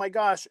like, "Oh my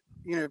gosh,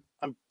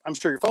 I'm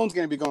sure your phone's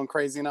going to be going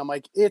crazy." And I'm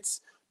like,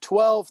 "It's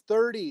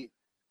 12:30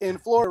 in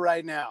Florida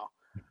right now."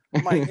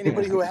 I'm like,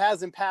 anybody who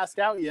hasn't passed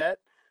out yet,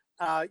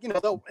 there's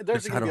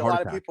going to be a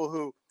lot of people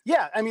who,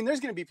 there's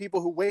going to be people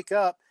who wake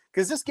up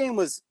because this game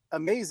was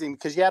amazing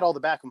because you had all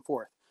the back and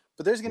forth.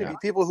 But there's going to be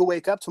people who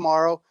wake up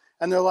tomorrow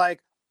and they're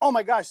like, "Oh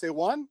my gosh, they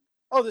won!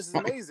 Oh, this is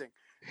amazing!"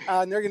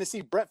 And they're going to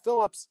see Brett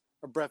Phillips.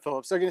 They're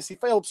going to see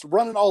Phillips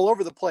running all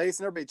over the place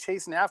and everybody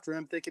chasing after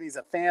him, thinking he's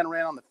a fan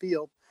ran on the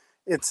field.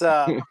 It's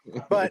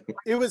but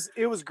it was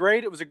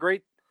great. It was a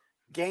great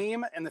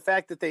game, and the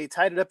fact that they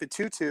tied it up at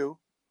 2-2,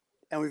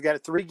 and we've got a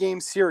 3-game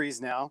series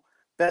now,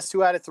 best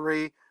 2 out of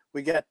 3.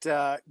 We get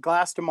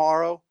Glass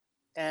tomorrow,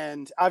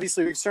 and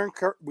obviously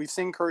we've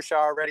seen Kershaw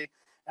already.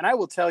 And I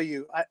will tell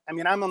you,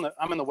 I'm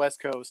on the West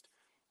Coast.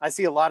 I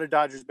see a lot of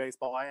Dodgers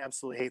baseball. I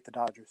absolutely hate the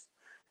Dodgers,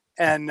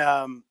 and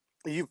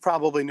you've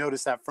probably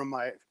noticed that from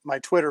my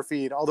Twitter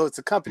feed. Although it's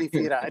a company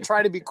feed, I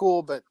try to be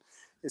cool, but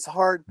it's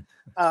hard.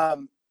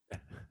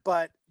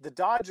 But the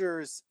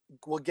Dodgers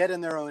will get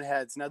in their own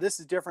heads. Now this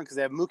is different because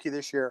they have Mookie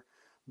this year,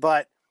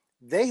 but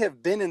they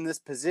have been in this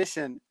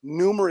position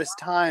numerous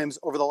times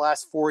over the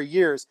last 4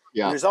 years.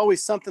 Yeah. There's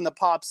always something that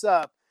pops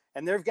up,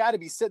 and they've got to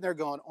be sitting there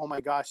going, "Oh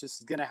my gosh, this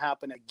is going to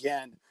happen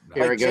again."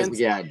 Here it goes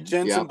again.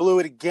 Jensen blew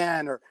it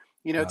again, or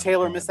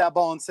Taylor missed that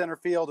ball in center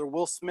field, or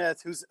Will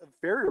Smith, who's a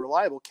very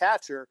reliable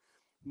catcher,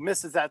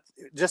 misses that,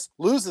 just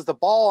loses the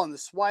ball on the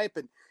swipe,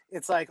 and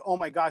it's like, "Oh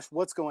my gosh,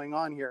 what's going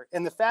on here?"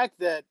 And the fact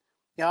that,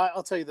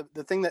 I'll tell you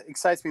the thing that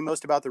excites me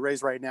most about the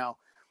Rays right now,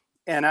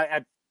 and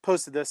I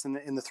posted this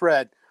in the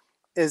thread,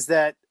 is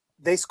that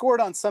they scored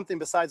on something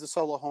besides a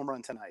solo home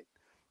run tonight.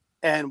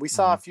 And we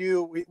saw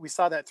we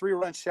saw that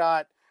 3-run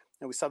shot,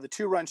 and we saw the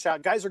 2-run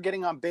shot. Guys are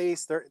getting on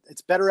base.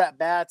 It's better at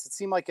bats. It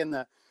seemed like in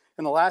the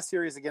last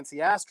series against the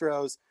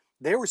Astros,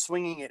 they were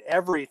swinging at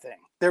everything.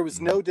 There was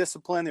no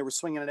discipline. They were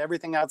swinging at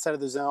everything outside of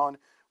the zone.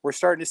 We're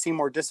starting to see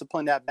more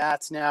disciplined at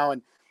bats now,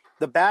 and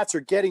the bats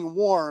are getting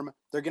warm.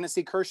 They're going to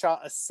see Kershaw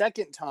a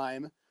second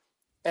time,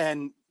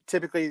 and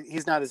typically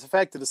he's not as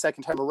effective the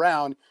second time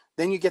around.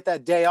 Then you get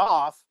that day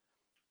off,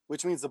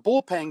 which means the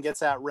bullpen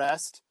gets at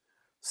rest.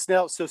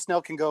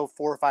 Snell can go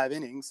 4 or 5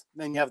 innings.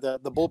 Then you have the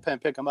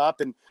bullpen pick them up,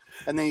 and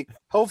they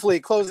hopefully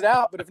close it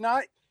out. But if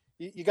not,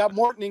 you got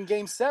Morton in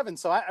Game 7.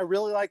 So I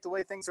really like the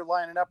way things are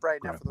lining up right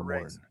now for the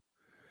Rays.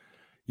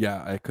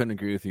 Yeah, I couldn't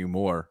agree with you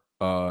more.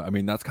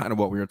 That's kind of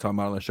what we were talking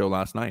about on the show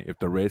last night. If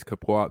the Rays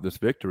could pull out this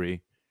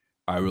victory,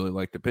 I really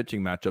like the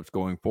pitching matchups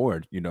going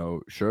forward.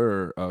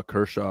 Sure,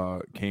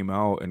 Kershaw came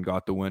out and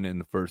got the win in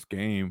the first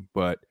game,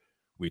 but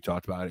we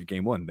talked about it in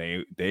Game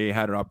 1. They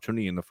had an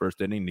opportunity in the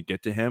first inning to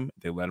get to him.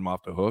 They let him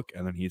off the hook,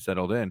 and then he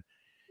settled in.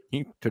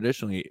 He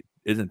traditionally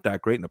isn't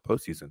that great in the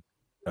postseason,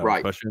 right?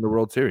 Especially in the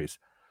World Series.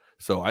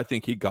 So I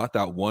think he got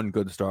that one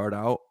good start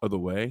out of the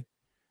way.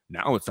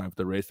 Now it's time for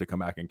the Rays to come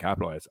back and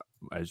capitalize.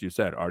 As you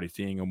said, already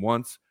seeing him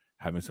once,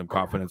 having some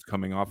confidence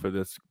coming off of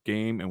this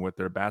game, and with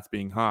their bats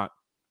being hot,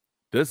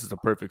 this is a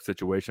perfect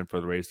situation for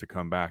the Rays to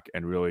come back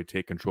and really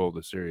take control of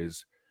the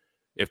series.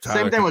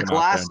 Same thing with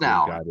Glass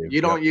now.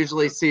 You don't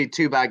usually see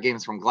 2 bad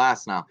games from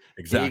Glass now.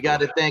 Exactly. You got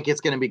to think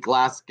it's going to be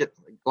Glass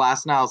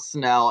now,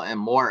 Snell, and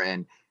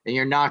Morton, and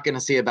you're not going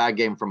to see a bad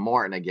game from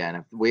Morton again.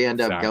 If we end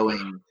up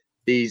going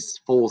these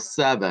full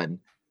 7,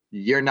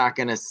 you're not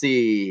going to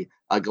see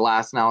a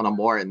Glass now and a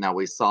Morton that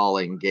we saw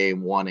in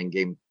Game 1 and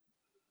Game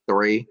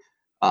 3.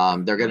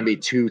 They're going to be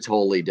 2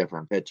 totally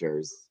different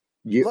pitchers.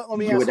 Let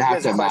me ask you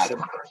guys a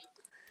question.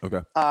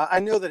 Okay. I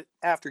know that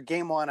after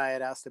Game 1, I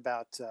had asked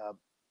about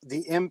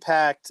the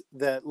impact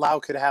that Lau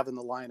could have in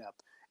the lineup.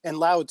 And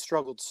Lau had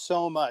struggled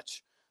so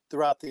much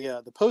throughout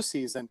the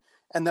postseason.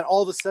 And then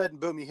all of a sudden,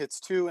 boom, he hits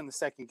 2 in the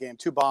second game,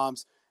 2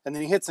 bombs. And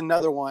then he hits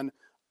another one.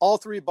 All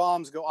 3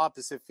 bombs go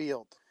opposite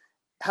field.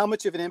 How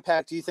much of an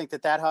impact do you think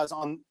that has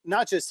on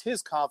not just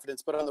his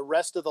confidence, but on the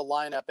rest of the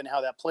lineup and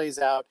how that plays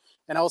out?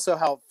 And also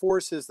how it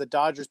forces the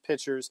Dodgers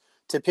pitchers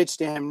to pitch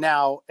to him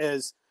now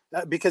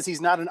because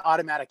he's not an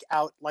automatic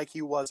out like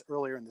he was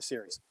earlier in the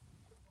series.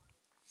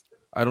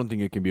 I don't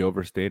think it can be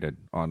overstated,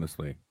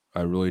 honestly.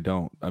 I really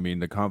don't.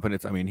 The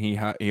confidence,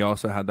 he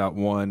also had that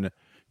one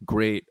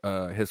great,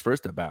 his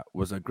first at bat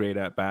was a great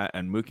at bat,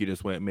 and Mookie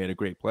just went and made a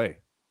great play.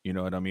 You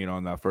know what I mean?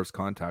 On that first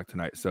contact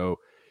tonight. So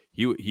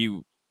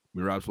you're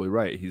absolutely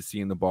right. He's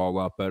seeing the ball a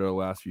lot better the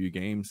last few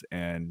games,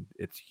 and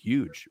it's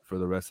huge for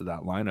the rest of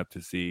that lineup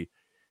to see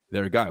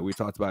their guy. We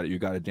talked about it. You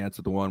got to dance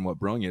with the one what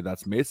brung you.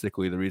 That's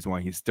basically the reason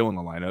why he's still in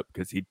the lineup,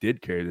 because he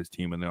did carry this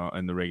team in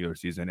the regular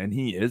season, and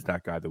he is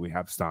that guy that we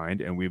have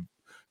signed and we've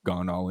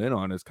gone all in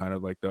on as kind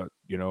of like the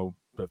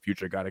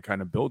future guy to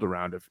kind of build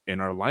around in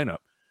our lineup.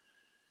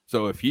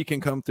 So if he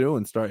can come through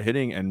and start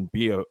hitting and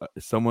be a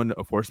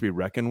force to be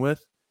reckoned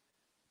with,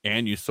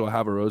 and you still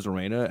have a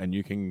Rosarena, and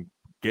you can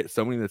get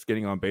somebody that's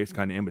getting on base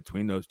kind of in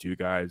between those two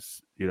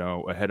guys,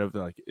 ahead of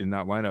in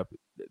that lineup,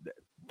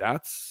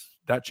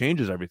 that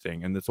changes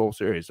everything in this whole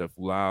series if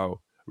Lau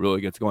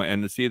really gets going.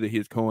 And to see that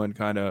he's going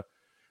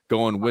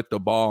with the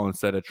ball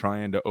instead of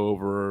trying to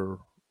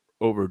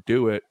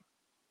overdo it,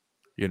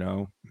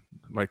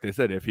 like they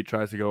said, if he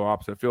tries to go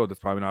opposite field, it's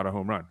probably not a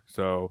home run.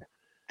 So,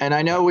 and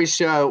I know we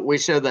show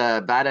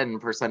the batting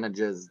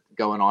percentages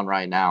going on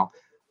right now,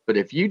 but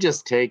if you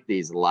just take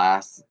these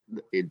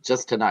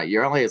just tonight,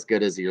 you're only as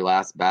good as your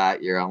last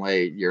bat. You're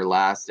only your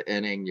last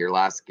inning, your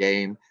last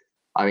game.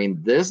 I mean,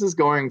 this is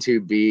going to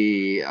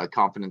be a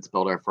confidence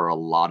builder for a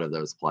lot of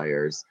those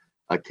players.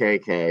 A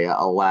KK,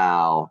 a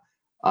Lau,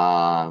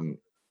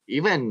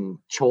 even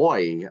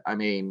Choi. I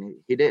mean,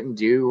 he didn't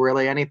do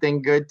really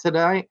anything good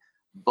tonight,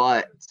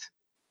 but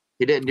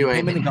he didn't do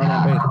anything.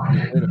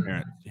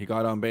 He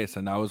got on base,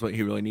 and that was what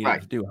he really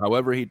needed to do.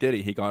 However he did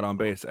it, he got on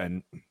base,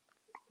 and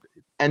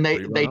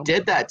they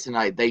did that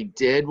tonight. They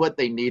did what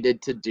they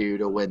needed to do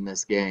to win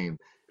this game.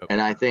 Yep. And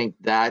I think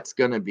that's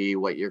going to be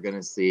what you're going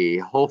to see,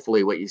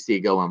 hopefully what you see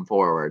going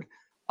forward.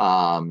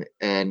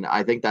 And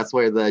I think that's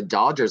where the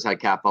Dodgers had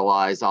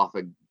capitalized off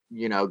of,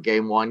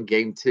 game 1,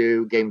 game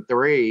 2, game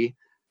 3,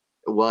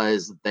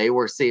 was they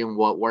were seeing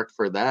what worked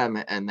for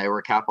them and they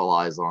were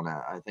capitalized on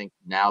it. I think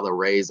now the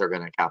Rays are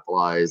going to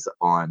capitalize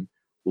on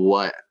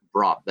what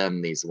brought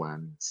them these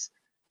wins.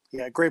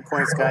 Yeah, great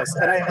points, guys.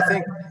 And I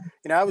think,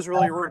 I was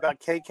really worried about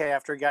KK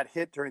after he got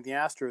hit during the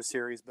Astros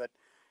series, but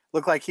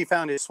looked like he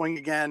found his swing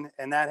again,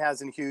 and that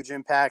has a huge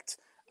impact.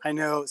 I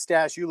know,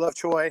 Stash, you love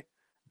Choi,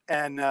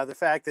 and the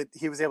fact that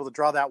he was able to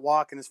draw that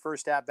walk in his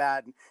first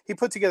at-bat. And he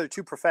put together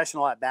 2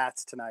 professional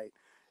at-bats tonight.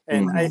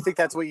 And I think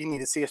that's what you need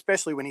to see,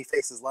 especially when he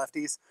faces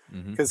lefties,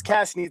 because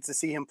Cash needs to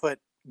see him put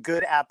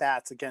good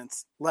at-bats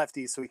against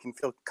lefties so he can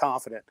feel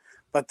confident.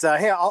 But,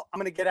 hey, I'm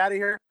going to get out of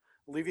here.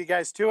 I'll leave you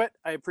guys to it.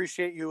 I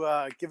appreciate you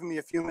giving me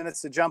a few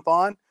minutes to jump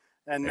on,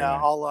 and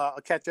I'll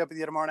catch up with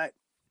you tomorrow night.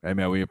 Hey,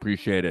 man, we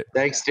appreciate it.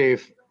 Thanks,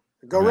 Steve.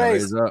 Go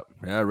Rays. Raise up.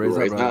 Yeah, raise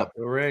up.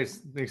 Go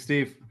Rays. Thanks,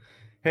 Steve.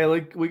 Hey,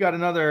 look, we got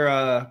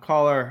another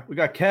caller. We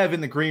got Kev in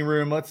the green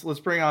room. Let's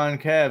bring on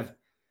Kev.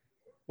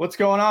 What's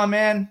going on,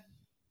 man?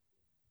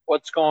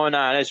 What's going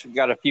on? I just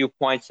got a few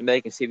points to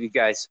make and see if you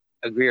guys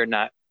agree or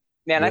not.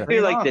 Man, I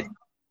feel like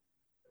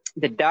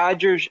the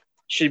Dodgers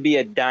should be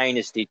a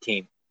dynasty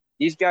team.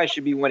 These guys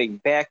should be winning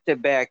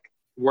back-to-back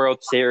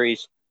World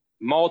Series,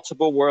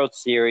 multiple World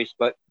Series,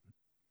 but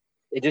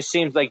it just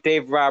seems like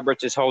Dave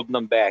Roberts is holding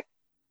them back.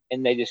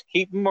 And they just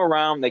keep him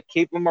around. They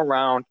keep him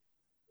around.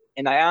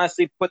 And I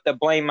honestly put the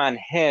blame on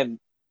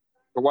him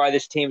for why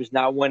this team is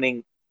not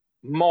winning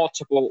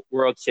multiple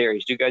World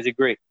Series. Do you guys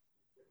agree?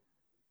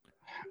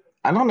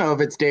 I don't know if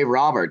it's Dave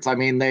Roberts. I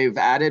mean, they've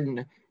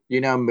added,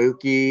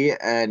 Mookie,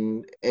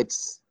 and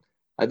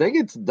I think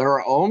it's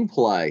their own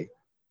play.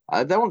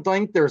 I don't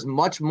think there's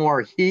much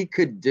more he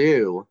could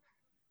do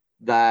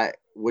that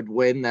would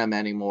win them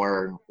any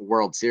more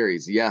World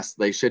Series. Yes,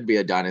 they should be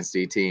a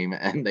dynasty team,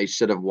 and they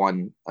should have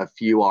won a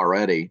few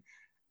already.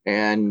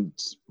 And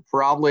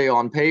probably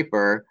on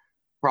paper,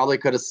 probably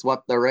could have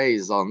swept the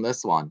Rays on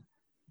this one.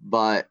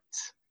 But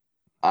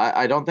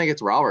I don't think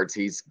it's Roberts.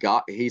 He's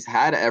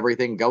had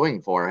everything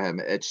going for him.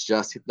 It's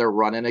just they're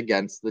running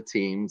against the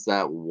teams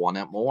that want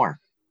it more.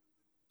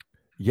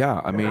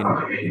 Yeah, I mean,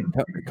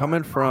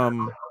 coming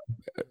from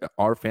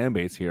our fan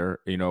base here,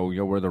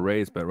 we're the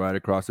Rays, but right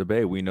across the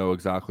bay, we know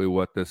exactly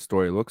what this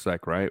story looks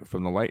like, right?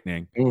 From the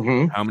Lightning.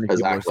 How many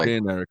people are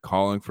sitting there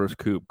calling for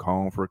Coop?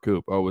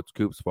 Oh, it's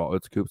Coop's fault.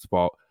 It's Coop's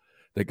fault.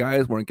 The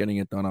guys weren't getting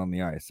it done on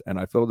the ice. And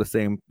I feel the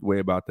same way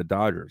about the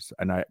Dodgers.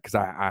 And because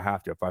I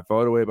have to. If I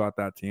felt a way about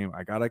that team,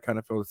 I got to kind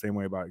of feel the same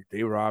way about it.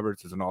 Dave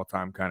Roberts is an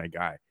all-time kind of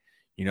guy.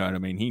 You know what I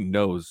mean? He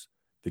knows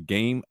the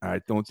game. I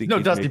don't think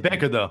he's Dusty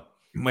Baker, though.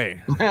 Wait.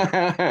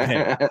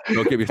 Hey,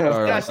 don't get me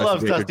started. Josh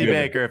loves Dusty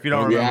Baker, if you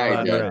don't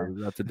remember.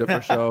 That's a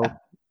different show.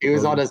 He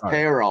was on his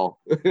payroll.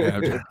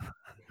 Yeah,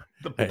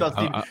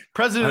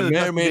 president I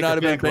may or may not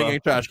have been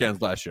banging trash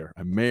cans last year.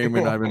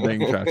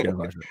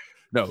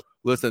 No,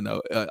 listen,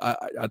 though.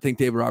 I think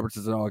David Roberts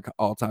is an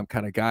all-time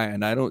kind of guy,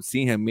 and I don't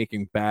see him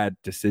making bad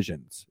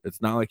decisions.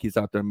 It's not like he's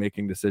out there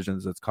making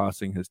decisions that's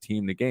costing his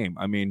team the game.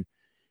 I mean,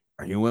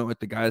 he went with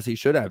the guys he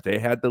should have. They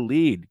had the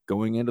lead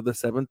going into the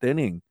 7th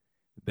inning.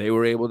 They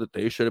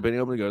should have been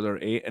able to go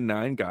their 8 and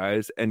 9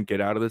 guys and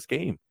get out of this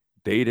game.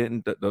 They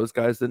didn't. Those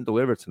guys didn't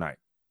deliver tonight.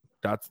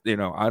 That's,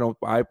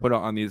 I put it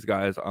on these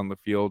guys on the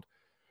field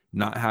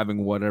not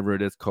having whatever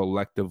it is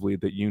collectively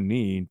that you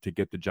need to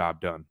get the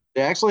job done.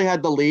 They actually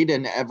had the lead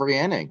in every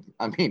inning.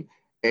 I mean,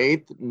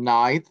 8th,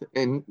 9th,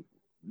 and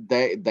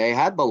they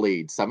had the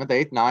lead. 7th,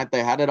 8th, 9th,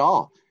 they had it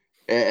all.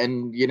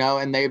 And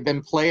and they've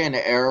been playing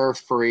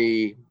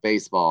error-free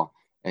baseball,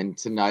 and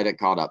tonight it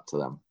caught up to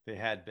them. They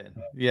had been.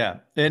 Yeah.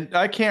 And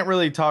I can't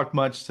really talk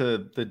much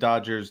to the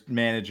Dodgers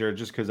manager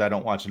just because I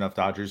don't watch enough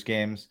Dodgers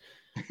games.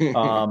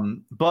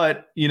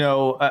 But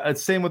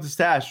same with the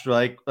Stash.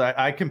 Like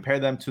I compare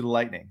them to the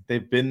Lightning.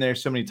 They've been there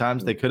so many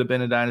times. They could have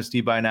been a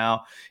dynasty by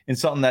now. And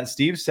something that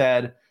Steve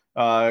said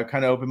kind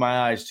of opened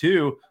my eyes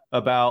too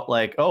about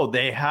like, oh,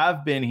 they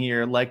have been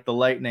here like the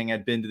Lightning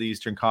had been to the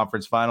Eastern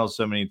Conference Finals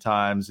so many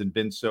times and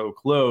been so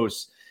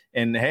close.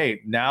 And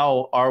hey,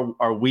 now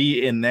are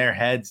we in their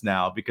heads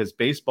now? Because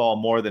baseball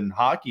more than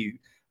hockey,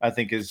 I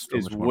think, is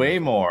way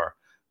more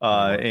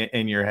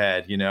in your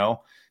head.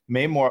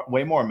 Way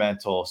more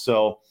mental.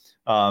 So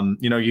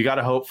you got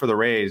to hope for the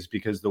Rays,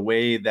 because the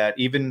way that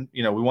even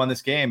we won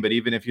this game, but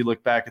even if you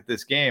look back at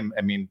this game,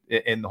 I mean,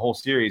 in the whole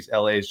series,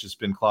 LA has just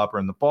been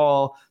clobbering the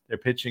ball. Their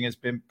pitching has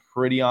been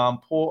pretty on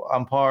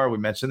par. We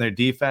mentioned their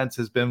defense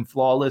has been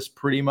flawless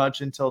pretty much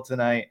until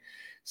tonight.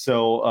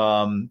 So,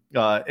 and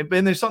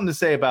there's something to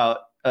say about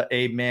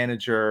a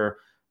manager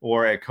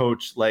or a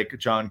coach like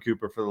John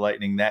Cooper for the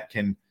Lightning that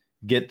can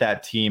get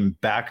that team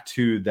back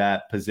to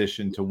that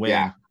position to win.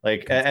 Yeah.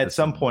 Like at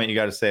some point, you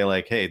got to say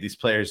like, hey, these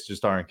players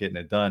just aren't getting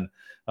it done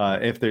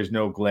if there's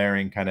no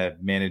glaring kind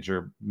of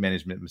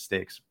management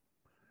mistakes.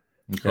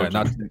 Yeah,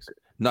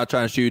 not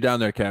trying to shoot you down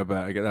there, Kev.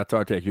 That's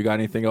our take. You got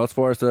anything else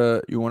for us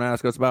you want to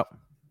ask us about?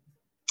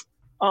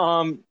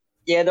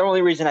 Yeah, the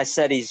only reason I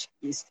said he's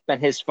been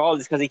his fault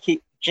is because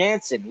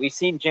Jansen. We've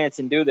seen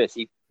Jansen do this.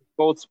 He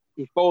folds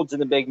in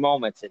the big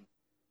moments and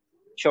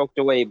choked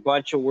away a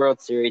bunch of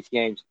World Series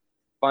games,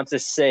 bunch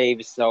of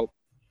saves. So,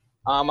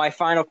 my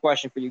final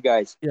question for you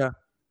guys. Yeah.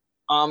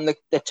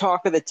 The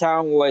talk of the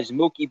town was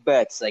Mookie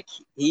Betts. Like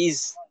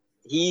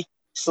he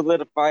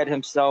solidified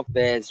himself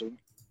as the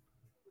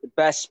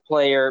best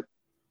player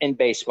in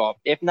baseball,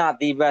 if not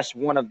the best,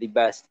 one of the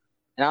best.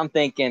 And I'm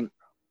thinking,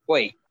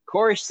 wait,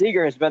 Corey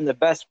Seager has been the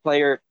best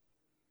player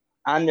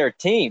on their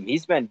team.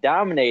 He's been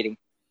dominating.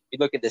 You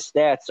look at the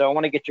stats. So I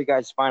want to get your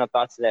guys' final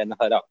thoughts to that and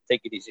head up.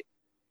 Take it easy.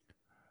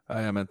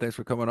 Yeah, man. Thanks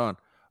for coming on.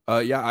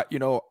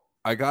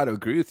 I got to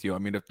agree with you. I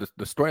mean, if the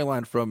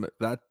storyline from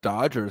that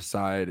Dodgers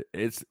side,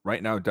 it's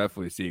right now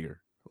definitely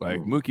Seager.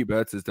 Like Mookie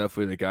Betts is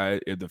definitely the guy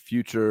in the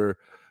future.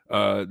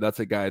 That's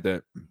a guy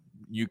that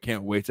you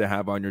can't wait to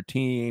have on your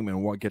team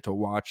and get to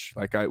watch.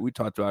 Like we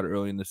talked about it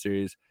early in the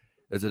series.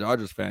 As a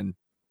Dodgers fan,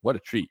 what a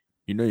treat.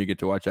 You get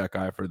to watch that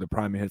guy for the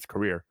prime of his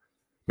career.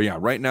 But yeah,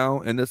 right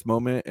now in this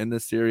moment in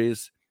this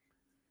series,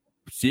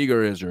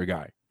 Seager is your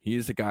guy.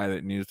 He's the guy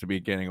that needs to be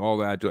getting all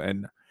that.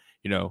 And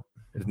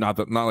it's not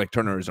like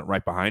Turner isn't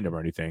right behind him or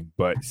anything,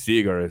 but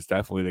Seager is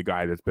definitely the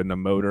guy that's been the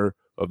motor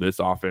of this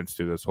offense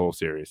through this whole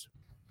series.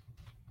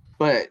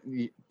 But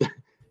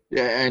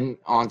yeah, and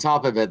on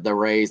top of it, the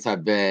Rays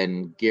have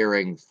been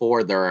gearing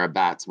for their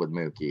at-bats with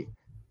Mookie.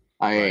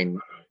 I mean,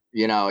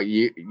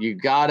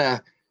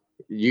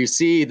 you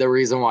see the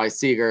reason why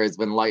Seager has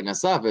been lighting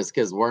us up is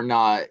because we're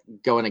not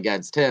going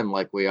against him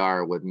like we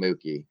are with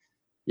Mookie.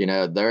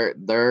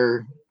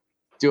 They're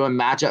doing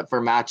matchup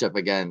for matchup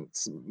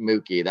against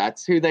Mookie.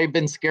 That's who they've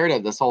been scared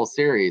of this whole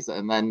series,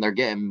 and then they're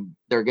getting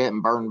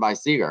burned by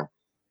Seager.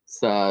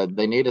 So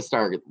they need to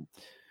start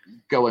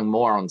going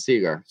more on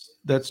Seager.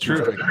 That's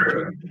true.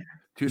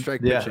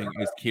 Two-strike pitching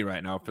is key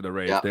right now for the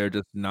Rays. They're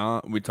just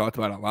not. We talked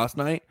about it last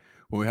night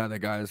when we had the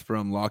guys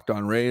from Locked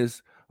On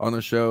Rays on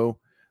the show,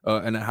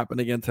 and it happened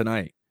again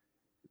tonight.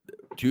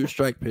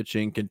 Two-strike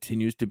pitching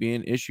continues to be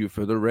an issue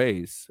for the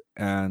Rays,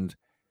 and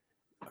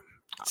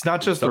it's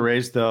not just the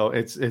Rays though.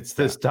 It's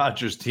this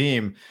Dodgers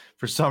team.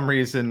 For some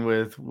reason,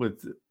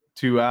 with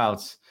 2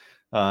 outs,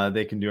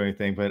 they can do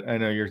anything. But I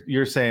know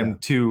you're saying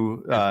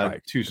two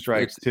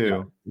strikes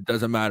too. It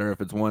doesn't matter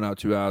if it's 1 out,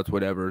 2 outs,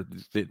 whatever.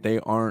 They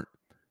aren't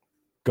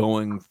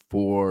going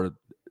for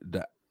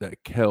that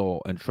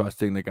kill and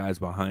trusting the guys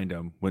behind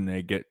them when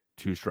they get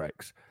 2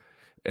 strikes.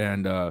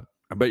 And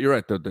but you're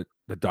right.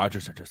 The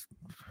Dodgers are just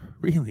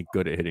really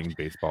good at hitting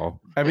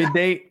baseball. I mean,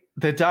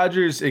 the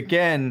Dodgers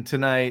again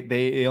tonight.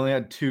 They only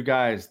had 2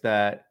 guys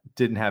that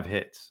didn't have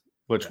hits,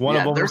 which one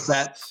of them was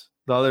Betts.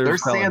 The other they're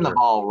seeing the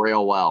ball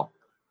real well.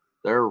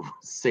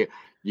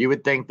 You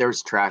would think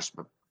there's trash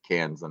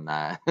cans in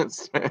that.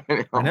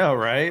 I know,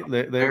 right?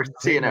 They're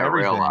seeing it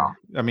real well.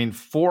 I mean,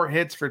 4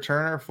 hits for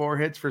Turner, 4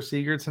 hits for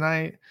Seager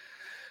tonight.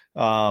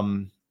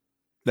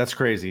 That's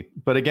crazy.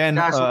 But again,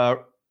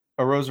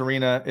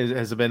 Rosarina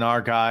has been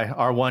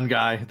our one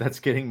guy that's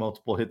getting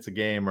multiple hits a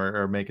game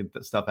or making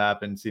stuff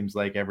happen. Seems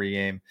like every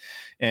game,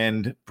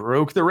 and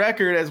broke the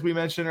record as we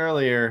mentioned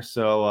earlier.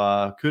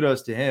 So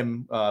kudos to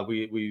him.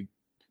 We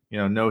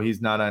know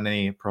he's not on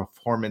any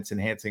performance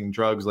enhancing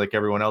drugs like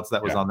everyone else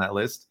that was on that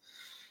list.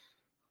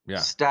 Yeah,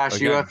 Stash,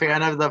 you a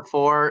fan of the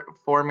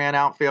four-man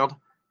outfield?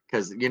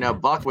 Because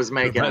Buck was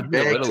making a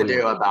big to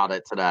do about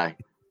it today.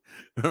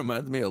 It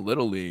reminds me of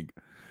Little League.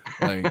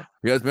 Like,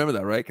 you guys remember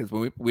that, right? Because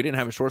when we didn't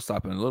have a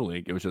shortstop in Little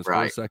League, it was just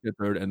first, second,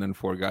 third, and then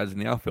 4 guys in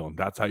the outfield.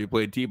 That's how you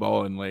played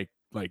T-ball and like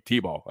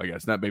T-ball, I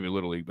guess. Not maybe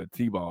Little League, but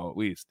T-ball at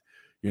least.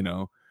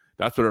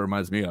 That's what it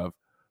reminds me of.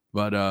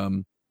 But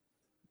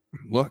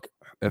look,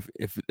 if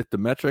the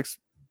metrics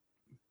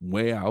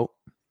way out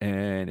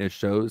and it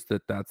shows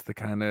that that's the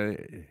kind of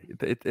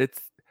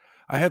it's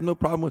I have no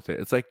problem with it.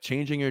 It's like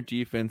changing your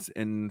defense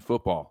in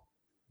football.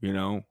 You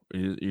know,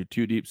 you're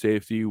 2 deep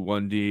safety,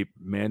 1 deep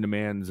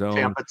man-to-man zone.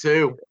 Tampa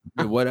 2.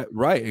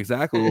 Right,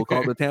 exactly. We'll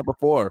call it the Tampa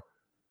 4.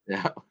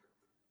 Yeah.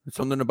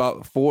 Something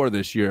about 4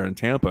 this year in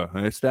Tampa.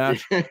 Hey,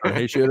 Stash. Or,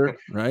 hey, Shooter.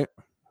 Right?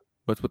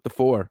 What's with the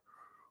 4?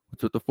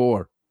 What's with the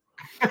 4?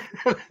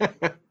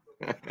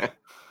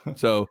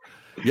 So,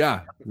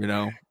 yeah, you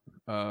know,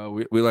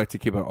 we like to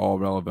keep it all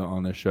relevant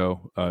on this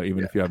show,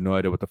 even if you have no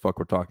idea what the fuck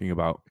we're talking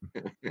about.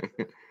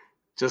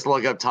 Just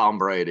look up Tom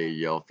Brady,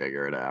 you'll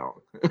figure it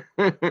out.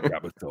 Yeah,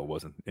 but still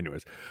wasn't.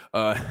 Anyways,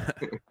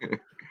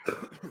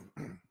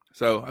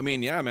 so I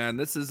mean, yeah, man,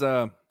 this is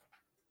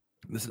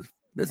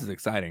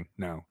exciting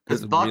now.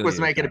 Because Buck really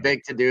was making a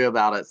big to do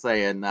about it,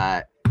 saying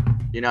that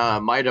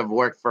it might have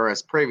worked for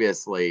us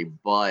previously,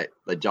 but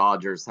the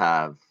Dodgers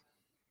have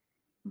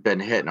been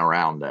hitting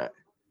around it.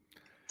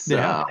 So,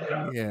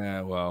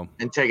 yeah, well,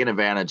 and taking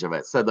advantage of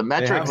it. So the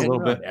metrics,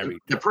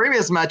 the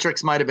previous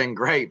metrics might have been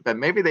great, but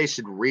maybe they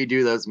should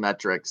redo those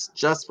metrics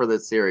just for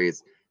this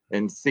series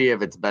and see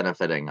if it's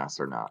benefiting us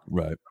or not.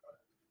 Right.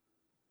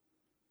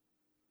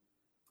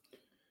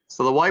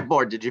 So the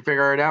whiteboard, did you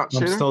figure it out,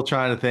 Shooter? I'm still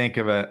trying to think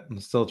of it.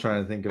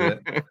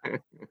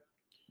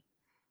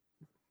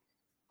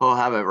 We'll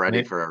have it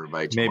ready for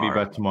everybody tomorrow. Maybe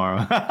by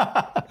tomorrow.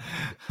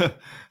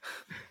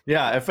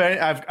 Yeah,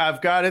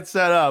 I've got it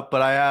set up,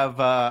 but I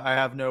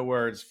have no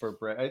words for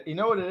Brett. You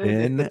know what it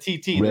is? It's the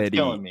TT that's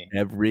killing me.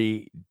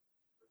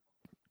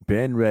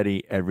 Been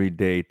ready every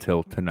day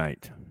till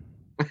tonight.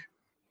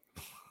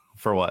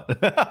 For what?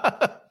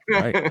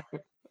 Right.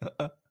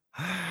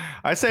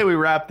 I say we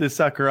wrap this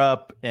sucker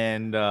up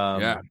and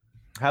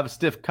have a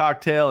stiff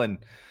cocktail and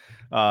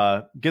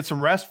get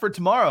some rest for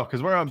tomorrow,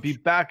 because we're gonna be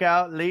back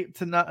out late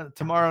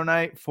tomorrow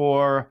night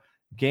for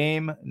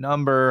game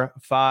number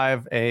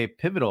 5, a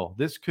pivotal.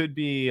 This could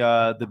be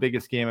the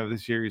biggest game of the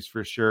series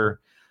for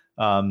sure.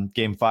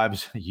 Game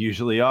 5s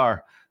usually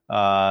are.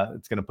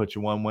 It's going to put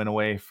you 1 win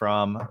away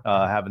from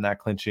having that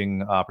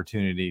clinching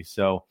opportunity.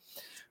 So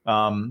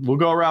we'll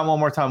go around one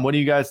more time. What do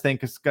you guys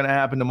think is going to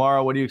happen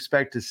tomorrow? What do you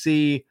expect to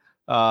see?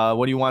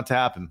 What do you want to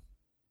happen?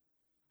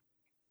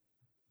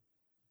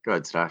 Go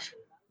ahead, Stash.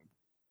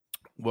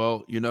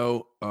 Well,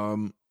 it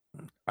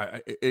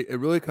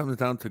really comes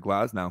down to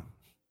Glasnow.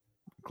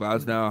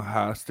 Glasnow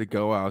has to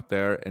go out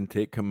there and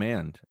take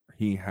command.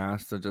 He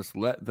has to just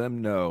let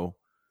them know.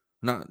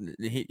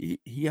 He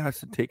has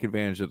to take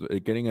advantage of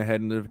it, getting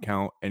ahead in the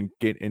count and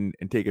get in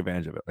and take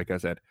advantage of it. Like I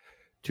said,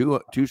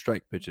 two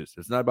strike pitches.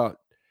 It's not about.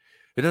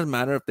 It doesn't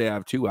matter if they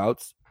have 2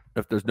 outs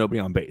if there's nobody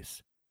on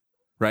base,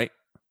 right?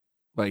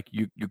 Like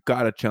you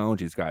got to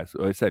challenge these guys.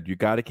 Like I said, you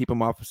got to keep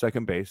them off of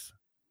second base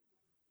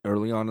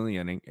early on in the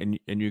inning, and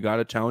you got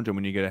to challenge them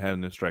when you get ahead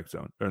in the strike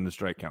zone or in the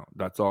strike count.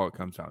 That's all it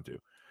comes down to.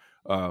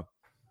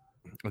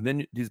 And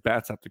then these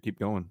bats have to keep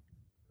going.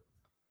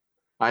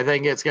 I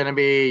think it's going to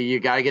be, you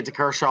got to get to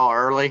Kershaw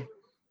early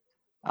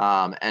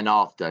and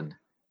often.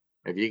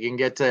 If you can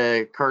get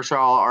to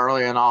Kershaw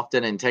early and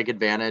often and take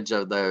advantage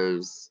of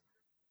those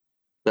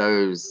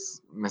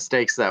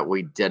mistakes that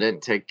we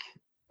didn't take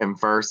him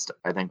first,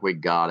 I think we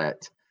got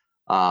it.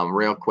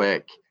 Real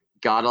quick,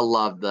 got to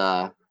love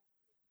the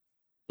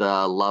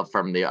love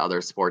from the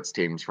other sports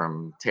teams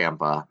from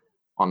Tampa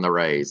on the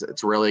Rays.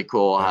 It's really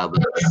cool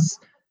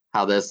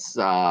how this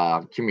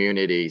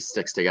community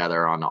sticks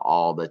together on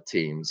all the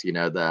teams.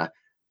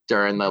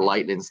 During the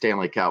Lightning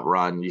Stanley Cup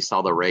run, you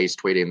saw the Rays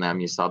tweeting them,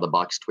 you saw the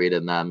Bucks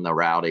tweeting them, the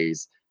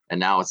Rowdies, and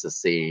now it's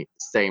the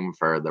same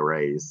for the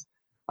Rays.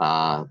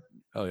 Oh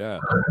yeah.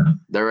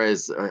 There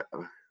is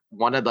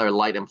one of the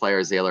Lightning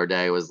players the other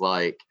day was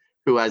like,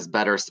 who has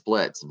better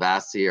splits,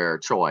 Vasi or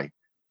Choi?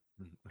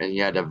 And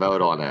you had to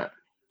vote on it.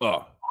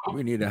 Oh,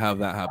 we need to have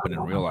that happen in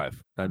real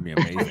life. That'd be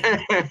amazing.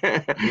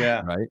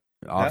 Yeah. Right.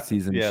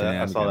 Off-season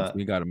shenanigans. I saw that.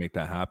 We got to make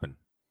that happen.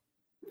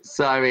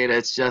 So I mean,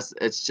 it's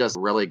just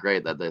really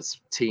great that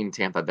this team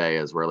Tampa Bay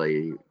is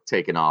really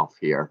taken off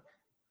here,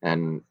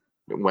 and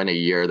win a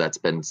year that's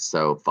been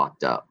so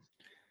fucked up.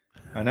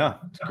 I know,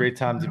 it's a great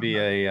time to be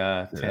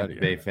a Tampa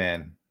Bay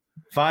fan.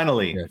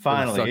 Finally, It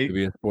sucks to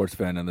be a sports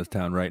fan in this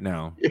town right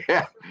now.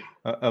 Yeah,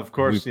 of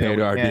course. We paid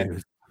our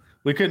dues.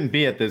 We couldn't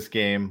be at this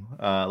game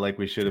like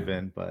we should have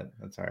been, but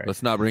that's all right.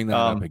 Let's not bring that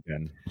up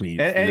again, please.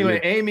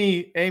 Anyway,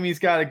 Amy's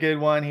got a good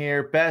one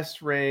here.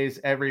 Best Rays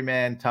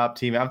everyman top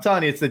team. I'm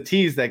telling you, it's the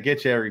teas that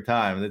get you every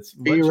time. It's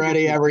be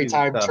ready every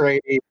time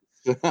trading.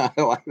 I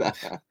like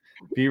that.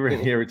 Be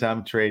ready every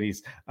time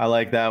tradies. I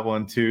like that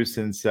one too,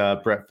 since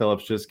Brett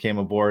Phillips just came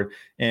aboard.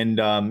 And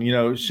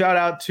shout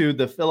out to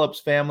the Phillips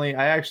family.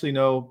 I actually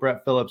know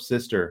Brett Phillips'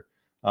 sister.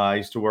 I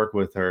used to work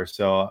with her,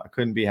 so I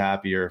couldn't be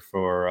happier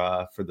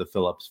for the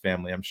Phillips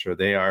family. I'm sure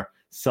they are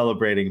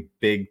celebrating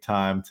big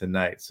time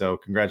tonight. So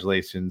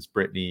congratulations,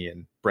 Brittany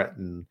and Brett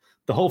and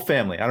the whole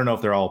family. I don't know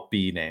if they're all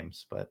B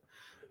names, but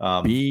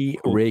be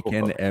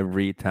raking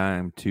every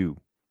time too.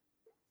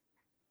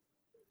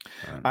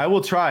 I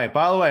will try.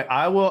 By the way,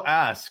 I will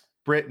ask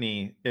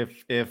Brittany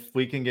if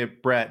we can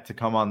get Brett to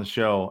come on the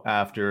show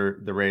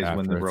after the Rays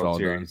win the World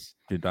Series.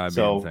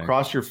 So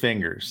cross your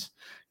fingers.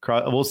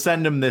 We'll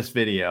send him this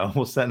video.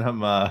 We'll send him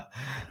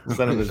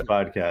this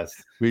podcast.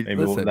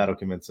 Maybe that'll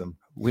convince him.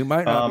 We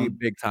might not be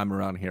big time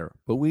around here,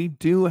 but we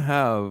do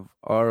have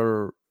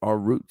our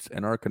roots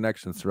and our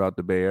connections throughout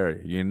the Bay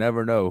Area. You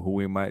never know who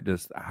we might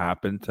just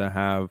happen to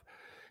have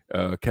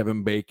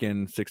Kevin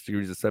Bacon 6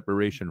 degrees of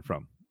separation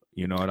from.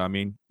 You know what I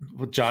mean?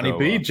 Well, Johnny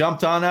B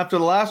jumped on after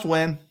the last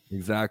win.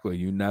 Exactly.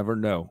 You never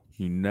know.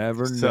 You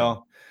never know.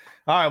 So,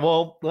 all right.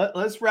 Well,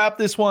 let's wrap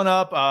this one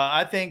up.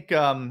 I think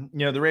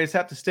the Rays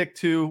have to stick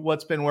to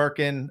what's been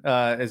working.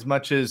 As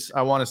much as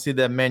I want to see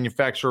them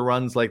manufacture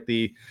runs like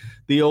the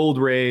old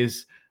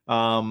Rays,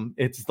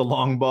 it's the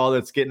long ball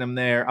that's getting them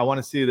there. I want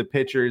to see the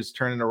pitchers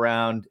turning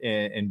around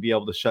and be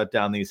able to shut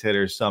down these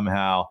hitters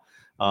somehow.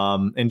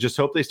 And just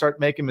hope they start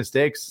making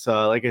mistakes.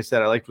 Like I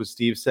said, I liked what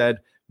Steve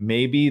said.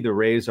 Maybe the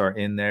Rays are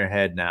in their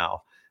head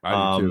now.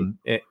 And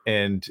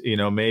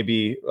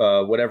maybe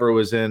whatever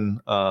was in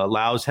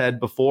Lau's head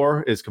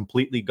before is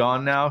completely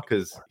gone now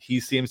because he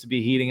seems to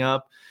be heating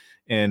up,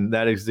 and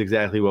that is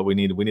exactly what we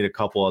need. We need a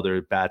couple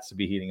other bats to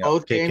be heating up.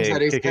 Both games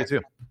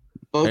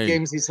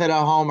he's hit a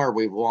homer,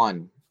 we've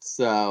won.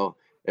 So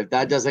if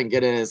that doesn't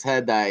get in his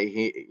head that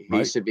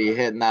he should be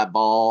hitting that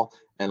ball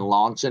and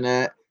launching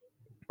it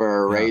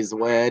for a Rays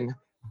win,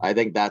 I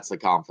think that's the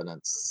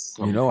confidence.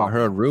 I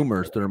heard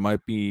rumors there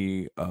might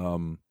be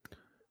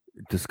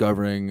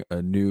discovering a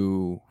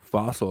new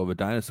fossil of a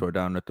dinosaur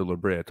down at the La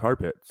Brea Tar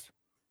Pits.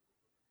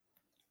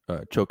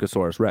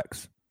 Chocosaurus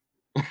Rex.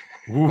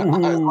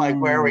 Like,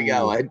 where are we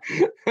going?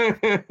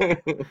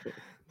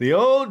 The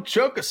old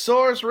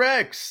Chocosaurus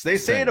Rex. They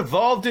say it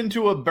evolved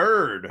into a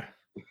bird.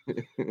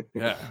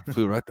 Yeah,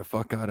 flew right the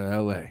fuck out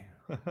of LA.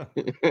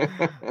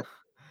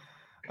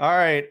 All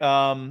right,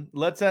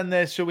 let's end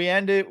this. Should we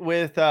end it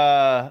with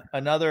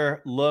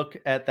another look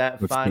at that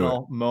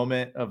final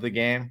moment of the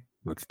game?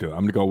 Let's do it.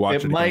 I'm gonna go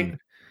watch it.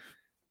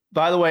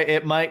 By the way,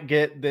 it might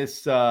get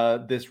this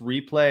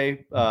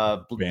replay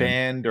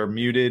banned or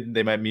muted.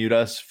 They might mute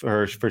us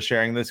for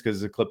sharing this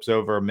because the clip's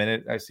over a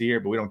minute. I see here,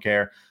 but we don't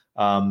care.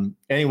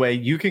 Anyway,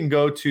 you can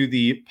go to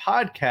the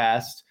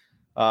podcast.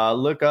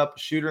 Look up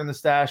Shooter in the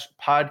Stash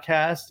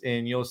podcast,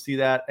 and you'll see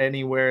that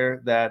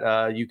anywhere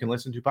that you can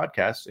listen to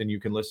podcasts, and you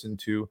can listen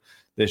to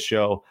this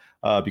show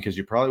because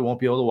you probably won't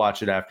be able to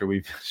watch it after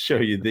we show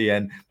you the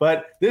end.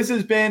 But this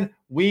has been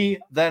We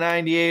the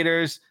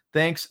 98ers.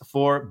 Thanks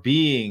for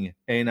being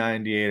a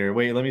 98er.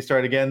 Wait, let me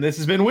start again. This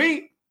has been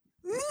We.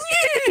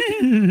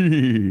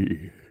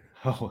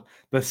 Oh,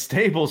 the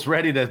stable's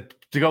ready to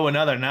go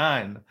another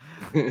 9.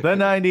 The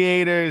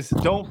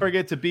 98ers. Don't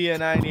forget to be a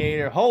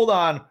 98er. Hold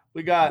on.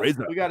 We got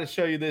to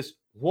show you this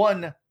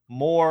one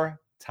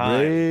more time.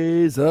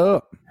 Raise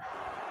up.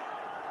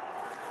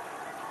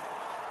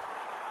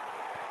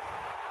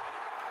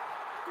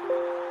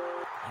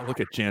 Oh, look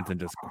at Jansen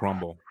just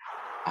crumble.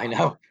 I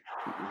know.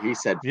 He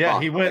said, yeah,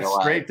 he went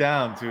straight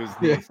down to his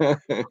knees.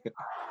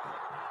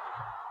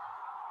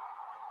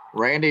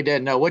 Randy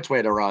didn't know which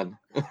way to run.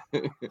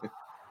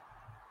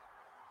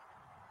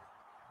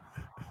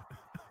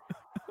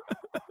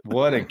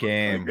 What a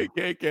game.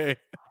 KK.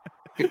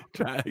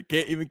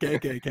 Even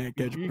KK can't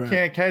catch me. You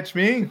can't catch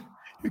me.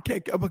 You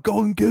can't. I'm a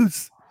golden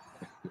goose.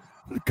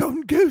 I'm a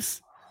golden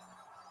goose.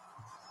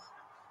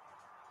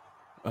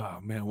 Oh,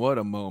 man, what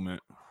a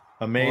moment.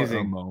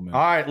 Amazing. What a moment.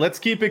 All right, let's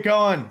keep it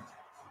going.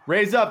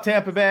 Raise up,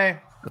 Tampa Bay.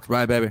 That's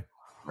right, baby.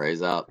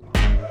 Raise up.